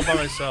do this all by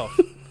myself.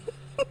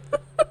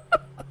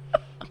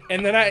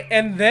 And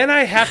then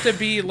I have to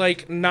be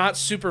like not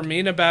super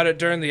mean about it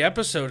during the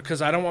episode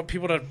because I don't want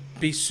people to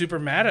be super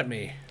mad at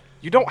me.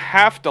 You don't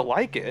have to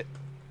like it.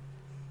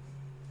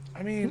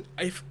 I mean,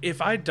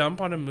 if I dump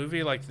on a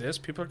movie like this,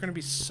 people are going to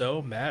be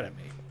so mad at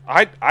me.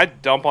 I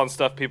dump on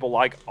stuff people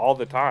like all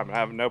the time. I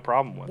have no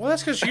problem with it. Well,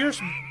 that's because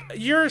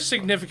you're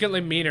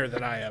significantly meaner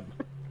than I am.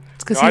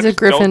 It's because he's a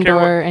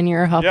Gryffindor and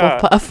you're a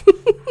Hufflepuff.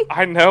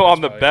 I know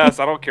I'm the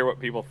best. I don't care what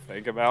people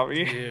think about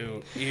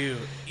me.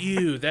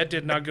 Ew. That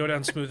did not go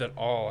down smooth at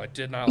all. I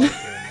did not like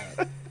hearing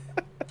that.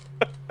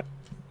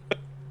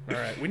 All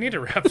right, we need to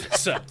wrap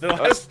this up.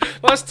 The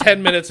last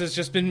 10 minutes has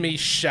just been me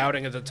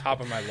shouting at the top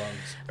of my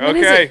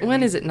lungs.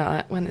 When is it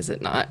not?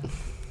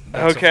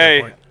 That's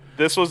okay.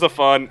 This was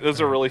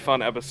a really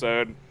fun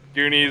episode.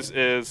 Goonies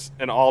is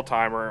an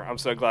all-timer. I'm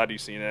so glad you've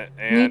seen it.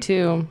 And me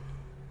too.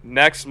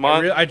 Next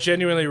month, I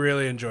genuinely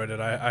really enjoyed it.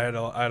 I had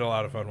a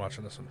lot of fun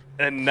watching this one.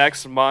 And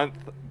next month,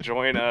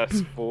 join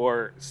us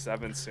for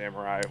Seven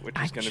Samurai, which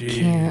is going to be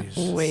can't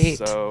wait.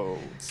 So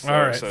all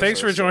right, thanks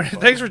for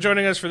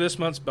joining us for this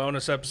month's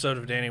bonus episode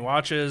of Danny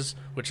Watches,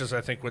 which is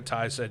I think what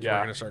Ty said. We're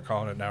going to start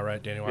calling it now,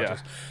 right? Danny Watches.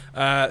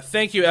 Yeah.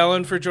 Thank you,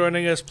 Ellen, for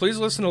joining us. Please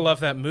listen to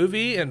Love That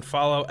Movie and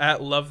follow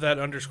at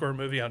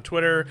 @LoveThat_movie on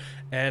Twitter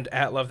and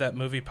at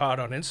 @LoveThatMoviePod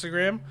on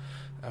Instagram.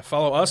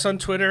 Follow us on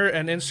Twitter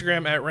and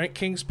Instagram at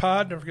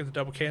RankKingsPod. Don't forget the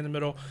double K in the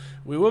middle.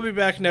 We will be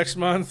back next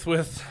month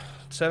with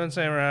Seven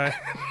Samurai.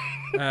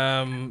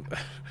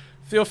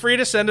 Feel free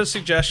to send us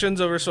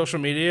suggestions over social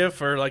media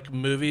for like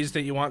movies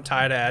that you want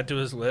Ty to add to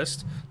his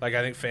list. Like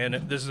I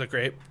think this is a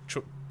great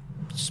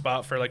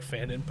spot for like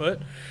fan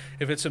input.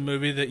 If it's a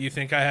movie that you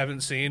think I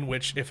haven't seen,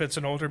 which if it's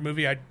an older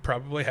movie, I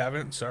probably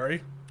haven't.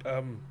 Sorry.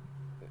 Tweet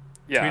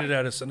it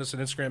at us. Send us an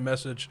Instagram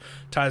message.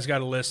 Ty's got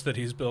a list that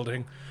he's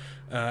building.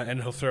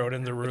 And he'll throw it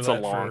in the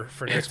roulette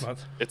for next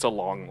month. It's a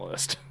long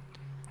list.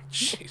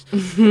 Jeez.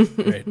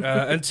 Great.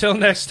 Until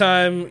next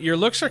time, your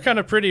looks are kind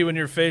of pretty when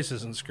your face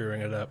isn't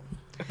screwing it up.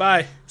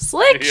 Bye.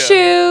 Slick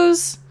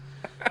shoes.